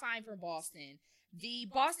qualifying for Boston, the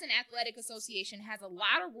Boston Athletic Association has a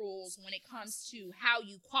lot of rules when it comes to how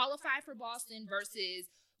you qualify for Boston versus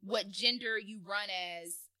what gender you run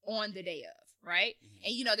as on the day of, right?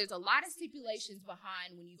 Mm-hmm. And, there's a lot of stipulations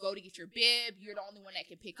behind when you go to get your bib. You're the only one that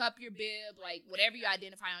can pick up your bib. Like, whatever you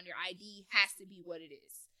identify on your ID has to be what it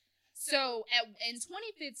is. So, in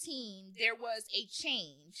 2015, there was a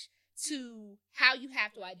change to how you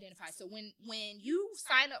have to identify. So when you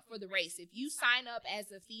sign up for the race, if you sign up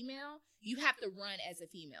as a female, you have to run as a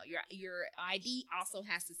female. Your ID also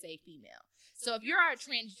has to say female. So if you're a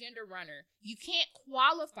transgender runner, you can't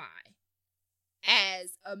qualify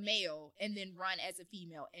as a male and then run as a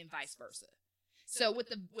female and vice versa. So with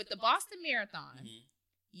the Boston Marathon,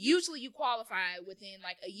 usually you qualify within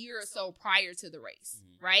like a year or so prior to the race,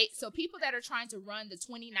 right? So people that are trying to run the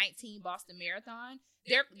 2019 Boston Marathon,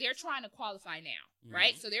 they're trying to qualify now,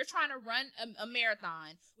 right? So they're trying to run a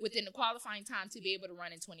marathon within the qualifying time to be able to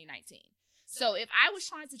run in 2019. So if I was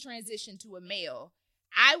trying to transition to a male,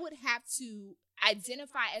 I would have to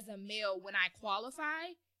identify as a male when I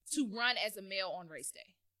qualify to run as a male on race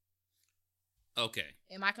day. Okay.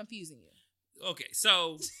 Am I confusing you? Okay,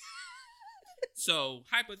 so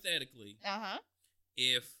hypothetically,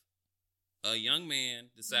 if a young man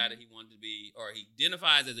decided he wanted to be, or he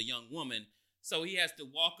identifies as a young woman, so he has to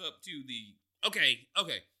walk up to the,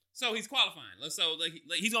 so he's qualifying. So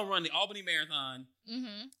he's going to run the Albany Marathon,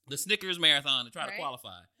 the Snickers Marathon to try to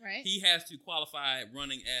qualify. Right. He has to qualify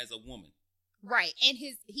running as a woman. Right. And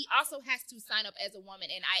he also has to sign up as a woman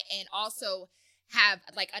and also have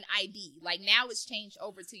like an ID. Like now it's changed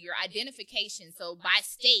over to your identification. So by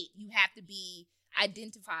state, you have to be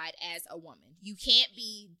identified as a woman. You can't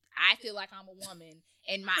be, I feel like I'm a woman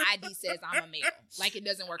and my ID says I'm a male. Like it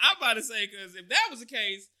doesn't work. I'm about to say, because if that was the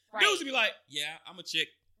case, dudes would be like, yeah, I'm a chick.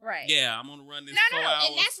 Right. Yeah, I'm going to run this 4 hours.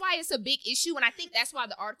 And that's why it's a big issue. And I think that's why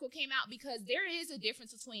the article came out, because there is a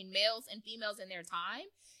difference between males and females in their time.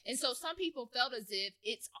 And so some people felt as if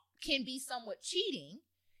it can be somewhat cheating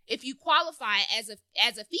if you qualify as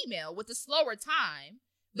a female with a slower time,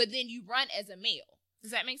 but then you run as a male.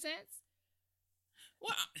 Does that make sense?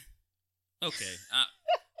 Well, okay.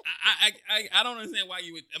 I don't understand why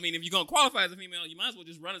you would. I mean, if you're going to qualify as a female, you might as well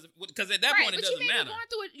just run as a, because at that point it doesn't matter.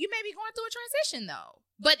 You may be going through a transition though.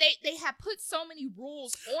 But they have put so many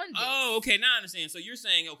rules on this. Oh, okay. Now I understand. So you're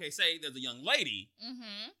saying, okay, say there's a young lady.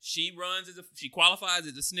 She she qualifies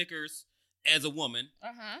as a Snickers as a woman.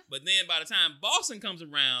 But then by the time Boston comes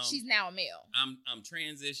around, she's now a male. I'm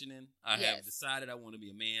transitioning. I have decided I want to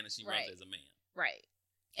be a man, and she runs as a man. Right.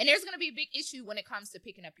 And there's going to be a big issue when it comes to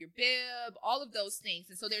picking up your bib, all of those things.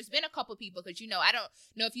 And so there's been a couple people, because, I don't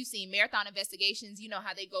know if you've seen Marathon Investigations,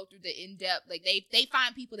 how they go through the in-depth, like they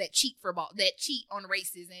find people that cheat that cheat on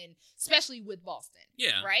races, and especially with Boston.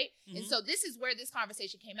 Yeah. Right? Mm-hmm. And so this is where this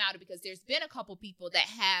conversation came out of, because there's been a couple people that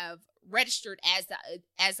have registered as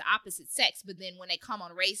the opposite sex, but then when they come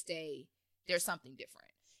on race day, there's something different.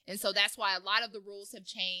 And so that's why a lot of the rules have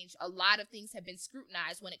changed. A lot of things have been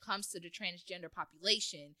scrutinized when it comes to the transgender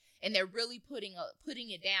population. And they're really putting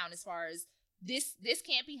it down as far as this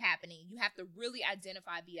can't be happening. You have to really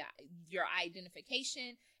identify via your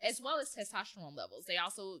identification as well as testosterone levels. They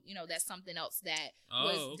also, that's something else that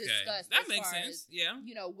was discussed. That makes sense. Yeah.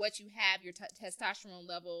 What you have, your testosterone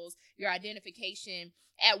levels, your identification.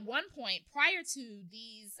 At one point, prior to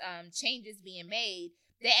these changes being made,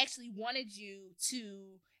 they actually wanted you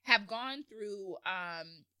to have gone through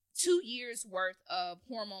 2 years worth of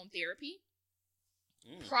hormone therapy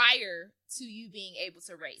prior to you being able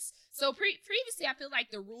to race. So previously, I feel like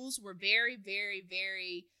the rules were very, very,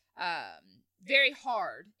 very, very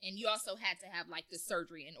hard. And you also had to have like the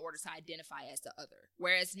surgery in order to identify as the other.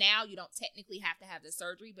 Whereas now you don't technically have to have the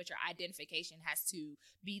surgery, but your identification has to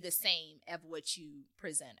be the same as what you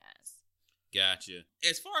present as. Gotcha.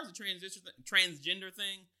 As far as the transgender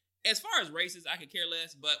thing, as far as races, I could care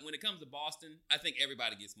less. But when it comes to Boston, I think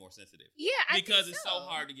everybody gets more sensitive. Yeah, because it's so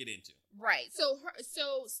hard to get into. Right. So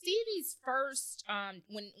Stevie's first,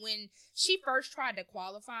 when she first tried to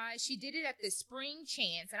qualify, she did it at the Spring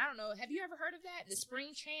Chance, and I don't know, have you ever heard of that? The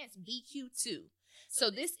Spring Chance BQ2. So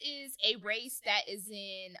this is a race that is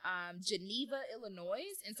in Geneva,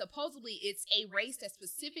 Illinois, and supposedly it's a race that's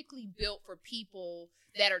specifically built for people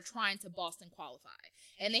that are trying to Boston qualify.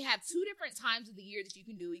 And they have 2 different times of the year that you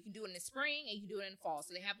can do. You can do it in the spring and you can do it in the fall.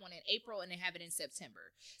 So they have one in April and they have it in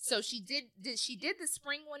September. So she did the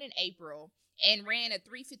spring one in April and ran a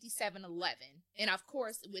 3:57:11. And of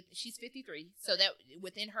course, she's 53, so that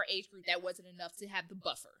within her age group, that wasn't enough to have the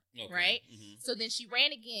buffer, right? Mm-hmm. So then she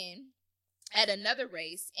ran again at another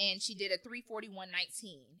race, and she did a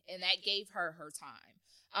 3:41:19, and that gave her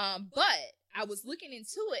time. But I was looking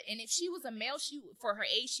into it, and if she was a male, for her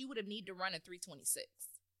age, she would have needed to run a 3:26.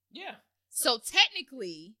 Yeah. So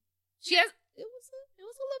technically, it was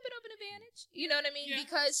a little bit of an advantage. You know what I mean? Yeah.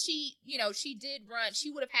 Because she did run.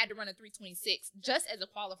 She would have had to run a 3:26 just as a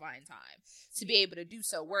qualifying time to be able to do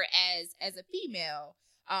so. Whereas as a female,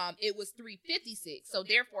 it was 3:56. So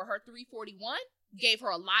therefore, her 3:41 gave her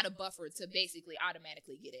a lot of buffer to basically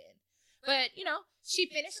automatically get in. But, she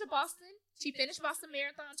finished the Boston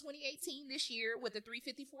Marathon 2018 this year with a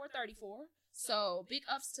 3:54:34. So big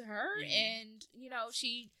ups to her. Mm-hmm. And,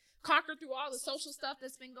 she conquered through all the social stuff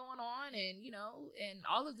that's been going on and, and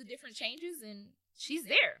all of the different changes. And she's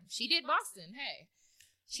there. She did Boston. Hey,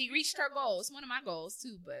 she reached her goal. It's one of my goals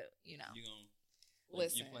too, but,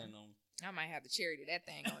 listen. You planning on? I might have to charity that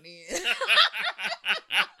thing on in.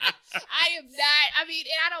 I am not,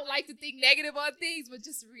 and I don't like to think negative on things, but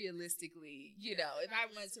just realistically, if I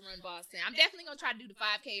wanted to run Boston, I'm definitely going to try to do the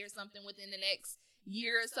 5K or something within the next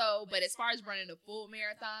year or so. But as far as running a full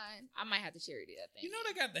marathon, I might have to charity that thing.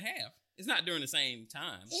 They got the half. It's not during the same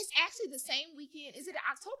time. It's actually the same weekend. Is it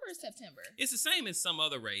October or September? It's the same as some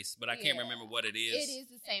other race, but I can't remember what it is. It is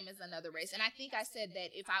the same as another race. And I think I said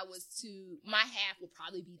that if I was to, my half would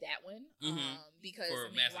probably be that one. Because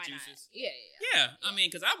for Massachusetts? Yeah.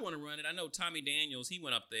 Because I want to run it. I know Tommy Daniels, he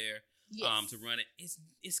went up there to run it. It's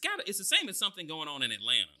the same as something going on in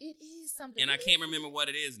Atlanta. It is something. And I can't remember what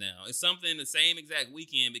it is now. It's something the same exact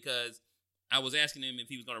weekend because I was asking him if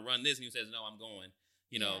he was going to run this and he says, no, I'm going.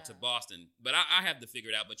 To Boston. But I have to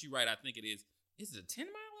figure it out. But you're right. I think it is. Is it a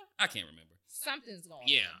 10-miler? I can't remember. Something's going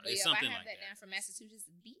on. Yeah, it's something like that. I have that down from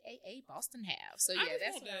Massachusetts. BAA Boston half. So,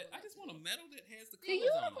 I just want a medal that has the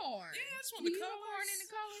colors on it. Yeah, I just want the unicorn in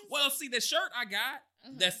the colors. Well, see, the shirt I got,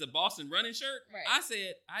 that's the Boston running shirt. Right. I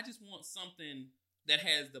said, I just want something that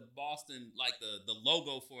has the Boston, like the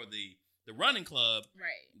logo for the running club.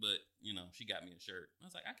 Right. But, she got me a shirt.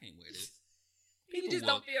 I was like, I can't wear this. You just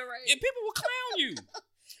don't feel right. And people will clown you.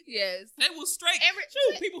 Yes. They will straight.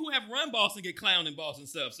 People who have run Boston get clowned in Boston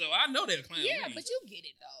stuff. So I know they'll clown me. Yeah, but you get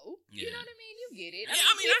it though. Yeah. You know what I mean? You get it. I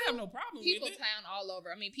have no problem with it. People clown all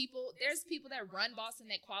over. There's people that run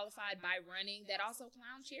Boston that qualified by running that also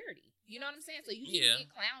clown charity. You know what I'm saying? So you can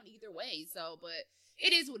get clowned either way. So, but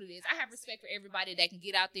it is what it is. I have respect for everybody that can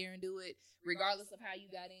get out there and do it, regardless of how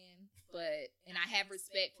you got in. And I have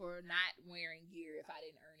respect for not wearing gear if I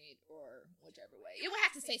didn't earn it or whichever way. It would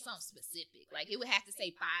have to say something specific. Like, it would have to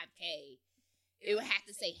say 5K. It would have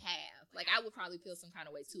to say half. Like, I would probably feel some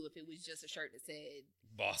kind of way, too, if it was just a shirt that said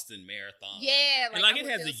Boston Marathon. Yeah, and it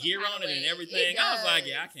has a year on it and everything. I was like,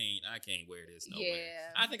 yeah, I can't wear this nowhere.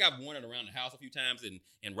 Yeah. I think I've worn it around the house a few times,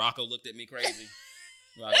 and Rocco looked at me crazy.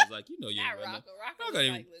 Rocco was like, you ain't run Rocco was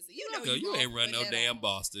like, listen, you ain't run no damn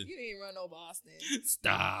Boston. You ain't run no Boston.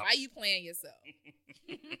 Stop. Why you playing yourself?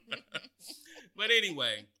 But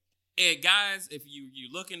anyway, and guys, if you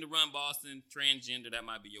looking to run Boston, transgender, that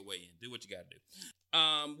might be your way in. Do what you got to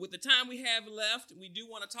do. With the time we have left, we do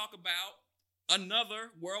want to talk about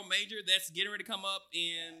another world major that's getting ready to come up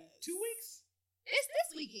in 2 weeks. It's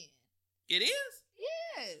this weekend. It is?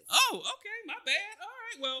 Yes. Oh, okay. My bad. All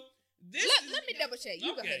right. Well, let me double check.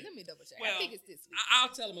 You go ahead. Let me double check. Well, I think it's this week. I'll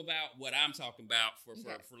tell them about what I'm talking about for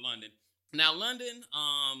London. Now, London,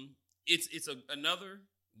 it's another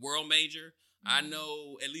world major. I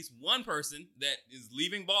know at least one person that is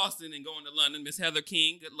leaving Boston and going to London, Miss Heather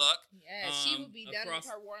King. Good luck. Yeah, she will be done with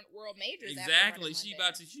her world majors. Exactly. She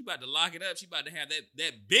about to lock it up. She about to have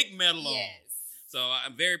that big medal on. Yes. So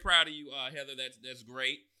I'm very proud of you, Heather. That's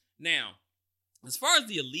great. Now, as far as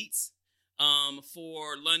the elites,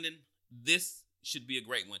 for London, this should be a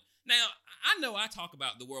great one. Now, I know I talk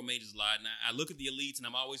about the world majors a lot, and I look at the elites, and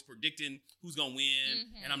I'm always predicting who's gonna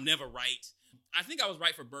win, and I'm never right. I think I was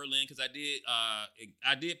right for Berlin because I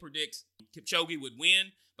did predict Kipchoge would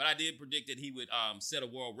win, but I did predict that he would set a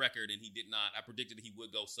world record, and he did not. I predicted he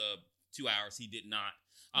would go sub 2 hours. He did not.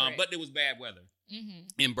 Right. But there was bad weather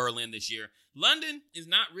in Berlin this year. London is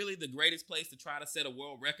not really the greatest place to try to set a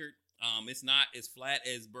world record. It's not as flat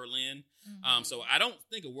as Berlin. So I don't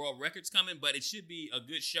think a world record's coming, but it should be a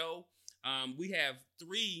good show. We have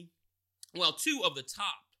two of the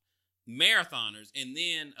top marathoners, and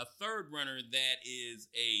then a third runner that is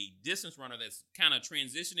a distance runner that's kind of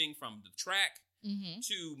transitioning from the track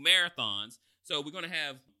to marathons. So we're going to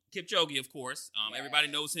have Kipchoge, of course. Everybody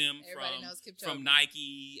knows him from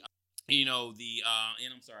Nike. And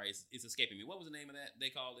I'm sorry, it's escaping me. What was the name of that? They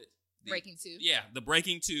called it? Breaking 2. Yeah, the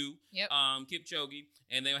Breaking 2. Yep. Kipchoge.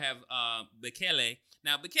 And they'll have Bekele.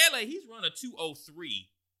 Now, Bekele, he's run a 2:03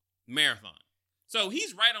 marathon. So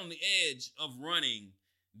he's right on the edge of running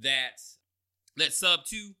that sub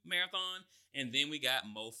 2 marathon. And then we got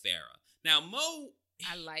Mo Farah. Now, Mo...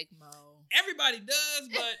 I like Mo. Everybody does,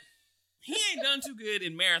 but he ain't done too good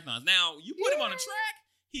in marathons. Now, you put him on a track,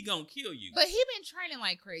 he gonna kill you. But he been training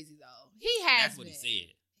like crazy, though. He has That's what he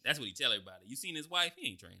said. That's what he tell everybody. You seen his wife? He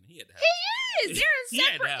ain't training. He at the house. He is.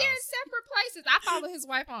 They're in separate places. I follow his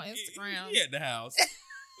wife on Instagram. He at the house. Man,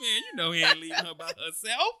 you know he ain't leaving her by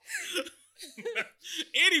herself.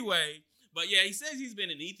 Anyway, but yeah, he says he's been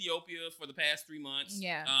in Ethiopia for the past 3 months.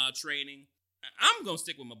 Yeah. Training. I'm gonna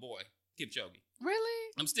stick with my boy Kipchoge.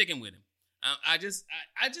 Really? I'm sticking with him. I just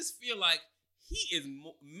feel like he is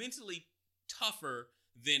mentally tougher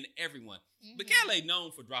than everyone. Bekele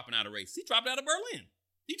known for dropping out of race. He dropped out of Berlin.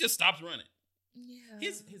 He just stopped running. Yeah.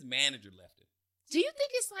 His manager left him. Do you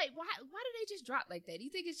think it's like, why do they just drop like that? Do you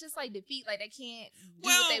think it's just like defeat, like they can't do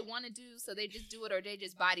what they want to do, so they just do it, or they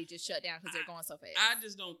just body just shut down because they're going so fast? I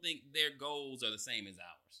just don't think their goals are the same as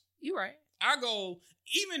ours. You're right. Our goal,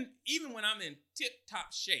 even when I'm in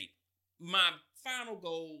tip-top shape, my final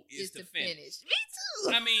goal is to finish. Me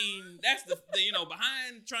too. I mean, that's the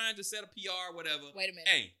behind trying to set a PR, whatever. Wait a minute.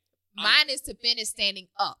 Hey. Mine is to finish standing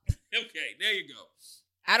up. Okay, there you go.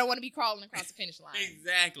 I don't want to be crawling across the finish line.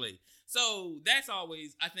 Exactly. So that's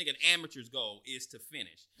always, I think, an amateur's goal is to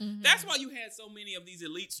finish. That's why you had so many of these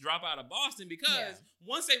elites drop out of Boston, because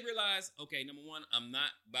once they realize, okay, number one, I'm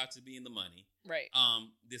not about to be in the money. Right.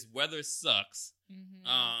 This weather sucks.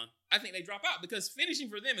 I think they drop out because finishing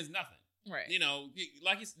for them is nothing. Right. They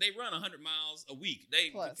run 100 miles a week. They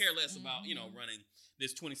care less about, running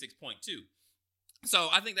this 26.2. So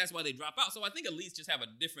I think that's why they drop out. So I think elites just have a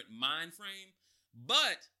different mind frame.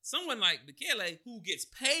 But someone like Bekele, who gets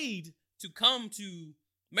paid to come to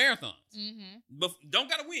marathons, but don't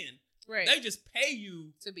got to win. Right. They just pay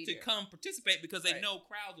you to come participate because they know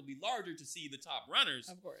crowds will be larger to see the top runners.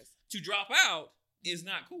 Of course. To drop out is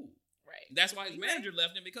not cool. Right. That's why his manager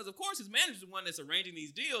left him, because, of course, his manager's the one that's arranging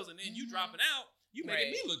these deals, and then you dropping out, you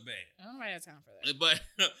making me look bad. I don't have time for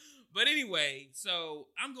that. But anyway, so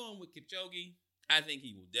I'm going with Kipchoge. I think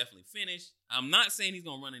he will definitely finish. I'm not saying he's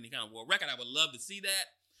going to run any kind of world record. I would love to see that,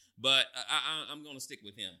 but I'm going to stick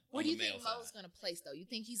with him. What do you think Mo's going to place, though? You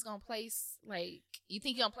think he's going to place, you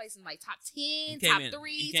think he's going to place in, top 10, top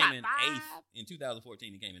 3, top 5? Eighth. In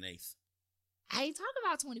 2014, he came in 8th. I ain't talking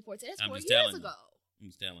about 2014. That's 4 years ago. I'm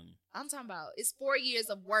just telling you. I'm talking about, it's 4 years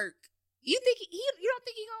of work. You don't think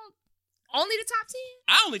he's going to only the top 10?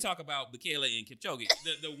 I only talk about Bekele and Kipchoge.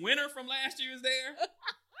 The winner from last year is there.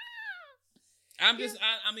 Until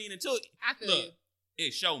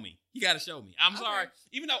Show me. You got to show me. I'm sorry.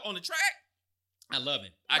 Even though on the track, I love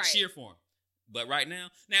him. I cheer for him. But right now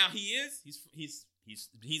he's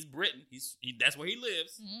Britain. That's where he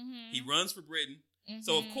lives. Mm-hmm. He runs for Britain. Mm-hmm.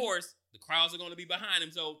 So of course the crowds are going to be behind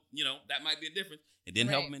him. So that might be a difference. It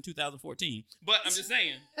didn't help him in 2014. But I'm just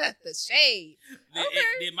saying the shade.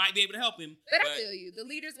 It might be able to help him. But I feel you. The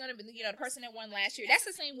leader's going to be the person that won last year. That's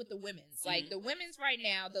the same with the women's. Like the women's right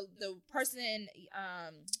now. The person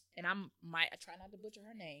and I try not to butcher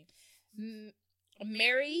her name.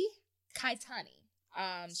 Mary Kaitani.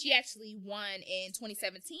 She actually won in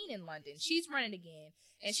 2017 in London. She's running again.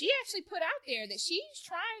 And she actually put out there that she's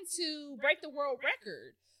trying to break the world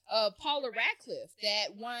record of Paula Radcliffe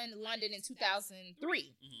that won London in 2003.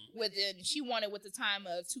 Mm-hmm. She won it with a time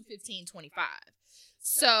of 2:15:25.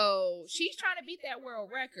 So she's trying to beat that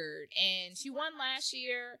world record. And she won last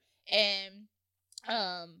year. And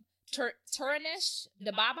Turanesh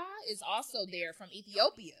Dababa is also there from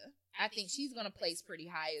Ethiopia. I think she's going to place pretty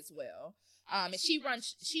high as well. And she won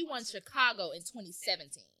Chicago in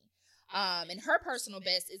 2017. And her personal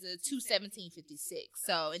best is a 2:17:56.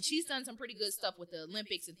 So, and she's done some pretty good stuff with the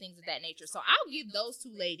Olympics and things of that nature. So I'll give those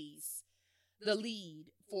two ladies the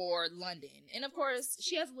lead for London. And of course,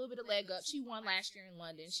 she has a little bit of leg up. She won last year in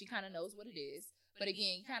London. She kind of knows what it is. But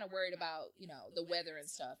again, you're kind of worried about, the weather and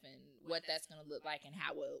stuff and what that's going to look like and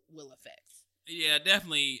how it will affect. Yeah,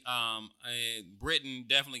 definitely. Britain,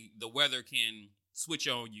 definitely the weather can switch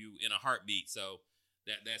on you in a heartbeat. So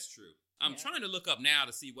that's true. I'm trying to look up now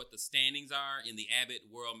to see what the standings are in the Abbott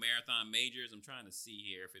World Marathon Majors. I'm trying to see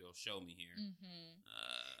here if it'll show me here. Mm-hmm.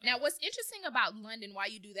 Now, what's interesting about London, while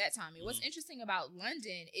you do that, Tommy, what's interesting about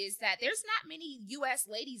London is that there's not many U.S.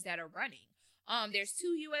 ladies that are running. There's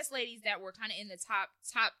 2 U.S. ladies that were kind of in the top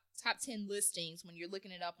 10 listings when you're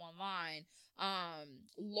looking it up online.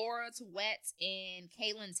 Laura Tewett and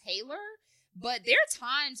Kaylin Taylor. But their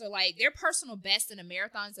times are like, their personal best in a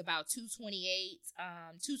marathon is about 2:28,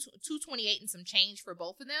 2:28 and some change for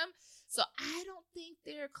both of them. So I don't think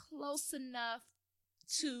they're close enough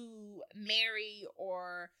to Mary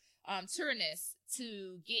or Turanesh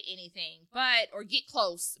to get anything, or get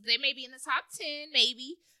close. They may be in the top 10,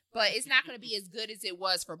 maybe, but it's not going to be as good as it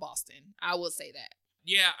was for Boston. I will say that.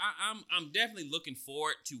 Yeah, I'm definitely looking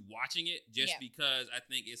forward to watching it just because I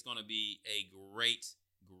think it's going to be a great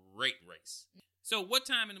race. So what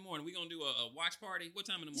time in the morning? We going to do a watch party? What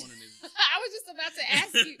time in the morning is it? I was just about to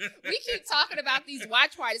ask you. We keep talking about these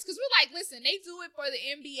watch parties because we're like, listen, they do it for the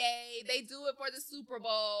NBA. They do it for the Super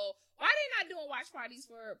Bowl. Why are they not doing watch parties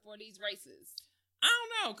for these races? I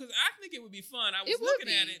don't know, because I think it would be fun. I was looking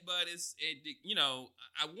at it, but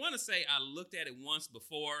I want to say I looked at it once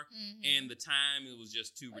before, and the time, it was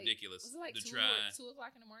just too ridiculous was it like to 2 try. 2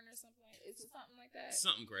 o'clock in the morning or something? Is it something like that?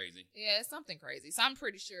 Something crazy. Yeah, it's something crazy. So I'm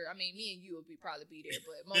pretty sure, me and you will probably be there,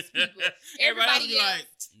 but most people, everybody else,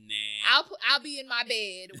 like, nah. I'll be in my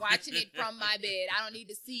bed, watching it from my bed. I don't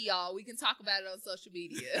need to see y'all. We can talk about it on social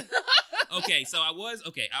media. Okay, so I was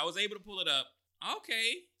able to pull it up.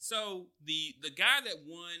 Okay, so the guy that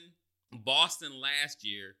won Boston last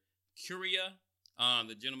year, Curia,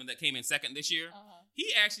 the gentleman that came in second this year,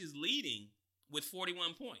 he actually is leading with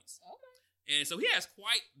 41 points. Okay. And so he has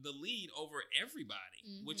quite the lead over everybody,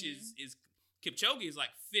 which is Kipchoge is like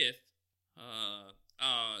 5th.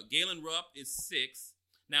 Galen Rupp is 6th.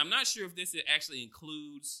 Now, I'm not sure if this actually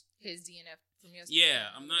includes his DNF from yesterday. Yeah,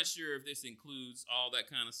 I'm not sure if this includes all that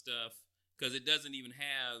kind of stuff. Because it doesn't even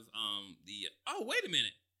have wait a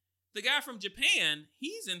minute. The guy from Japan,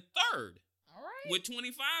 he's in 3rd. All right. With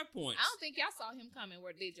 25 points. I don't think y'all saw him coming.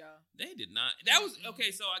 Where did y'all? They did not. That was, okay,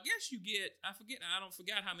 so I guess you get, I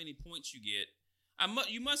forgot how many points you get.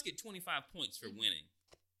 You must get 25 points for winning.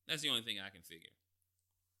 That's the only thing I can figure.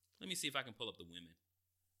 Let me see if I can pull up the women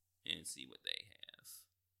and see what they have.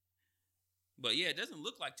 But yeah, it doesn't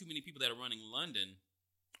look like too many people that are running London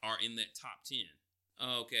are in that top 10.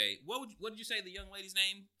 Okay, what did you say the young lady's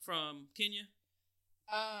name from Kenya?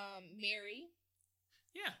 Mary.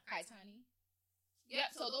 Yeah. Kaitani.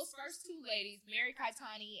 Yep. So those first 2 ladies, Mary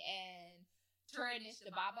Kaitani and Turanesh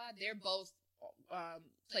Dababa, they're both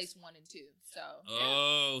placed 1 and 2. So.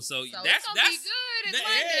 Oh, so that's gonna be good.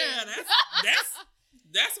 Yeah,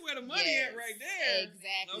 that's where the money at right there.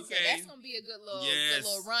 Exactly. Okay. So that's gonna be a good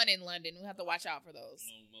little run in London. We have to watch out for those.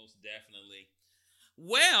 Oh, most definitely.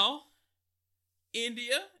 Well.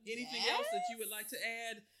 India, anything else that you would like to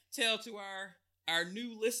tell to our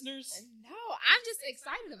new listeners? No, I'm just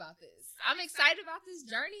excited about this. I'm excited about this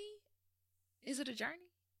journey. Is it a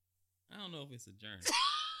journey? I don't know if it's a journey.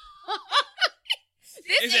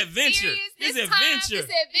 It's adventure. This adventure,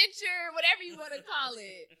 whatever you want to call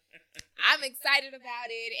it. I'm excited about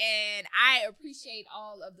it, and I appreciate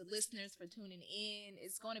all of the listeners for tuning in.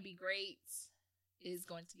 It's going to be great. It's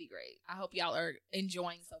going to be great. I hope y'all are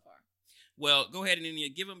enjoying so far. Well, go ahead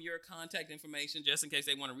and give them your contact information just in case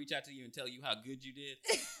they want to reach out to you and tell you how good you did.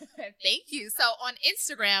 Thank you. So on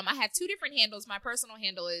Instagram, I have 2 different handles. My personal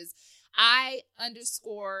handle is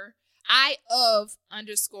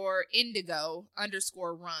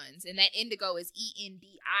I_indigo_runs. And that indigo is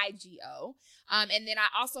ENDIGO. And then I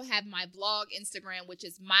also have my blog Instagram, which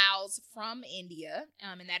is Miles from India.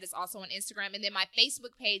 And that is also on Instagram. And then my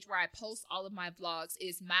Facebook page where I post all of my vlogs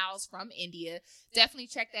is Miles from India. Definitely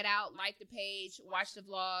check that out. Like the page, watch the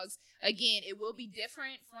vlogs. Again, it will be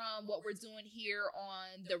different from what we're doing here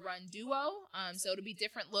on the Run Duo. So it'll be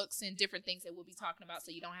different looks and different things that we'll be talking about.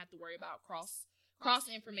 So you don't have to worry about cross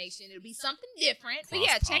information. It'll be something different. But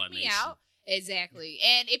yeah, check me out. Exactly.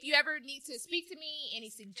 And if you ever need to speak to me, any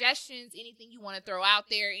suggestions, anything you want to throw out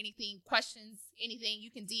there, anything, questions, anything, you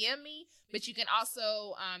can DM me. But you can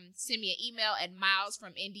also send me an email at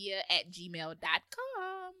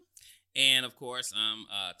milesfromindia@gmail.com. And of course, I'm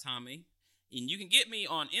Tommy. And you can get me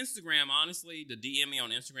on Instagram, honestly. The DM me on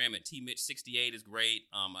Instagram at tmitch68 is great.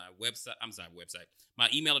 My website. My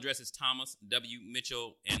email address is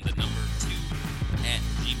thomaswmitchell and the number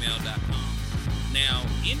 2@gmail.com. Now,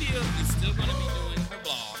 India is still going to be doing her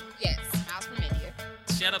blog. Yes, Miles from India.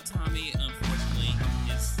 Shut Up Tommy, unfortunately,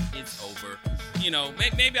 it's over. You know,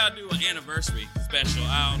 maybe I'll do an anniversary special.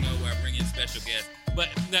 I don't know where I bring in special guests. But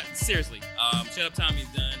no, seriously, Shut Up Tommy's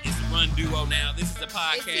done. It's the Run Duo now. This is a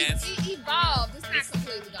podcast. It evolved. It's not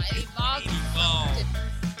completely gone. It evolved.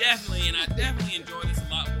 Definitely, and I definitely enjoy this a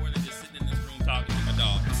lot more than just sitting in this room talking to my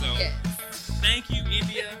dog. So, yes. Thank you,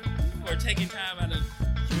 India, for taking time out of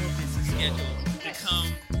your busy schedule to come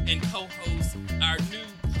and co-host our new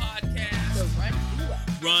podcast, The Run Duo.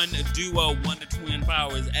 Run Duo, Wonder Twin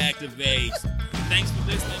Powers Activate. Thanks for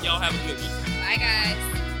listening. Y'all have a good one. Bye, guys.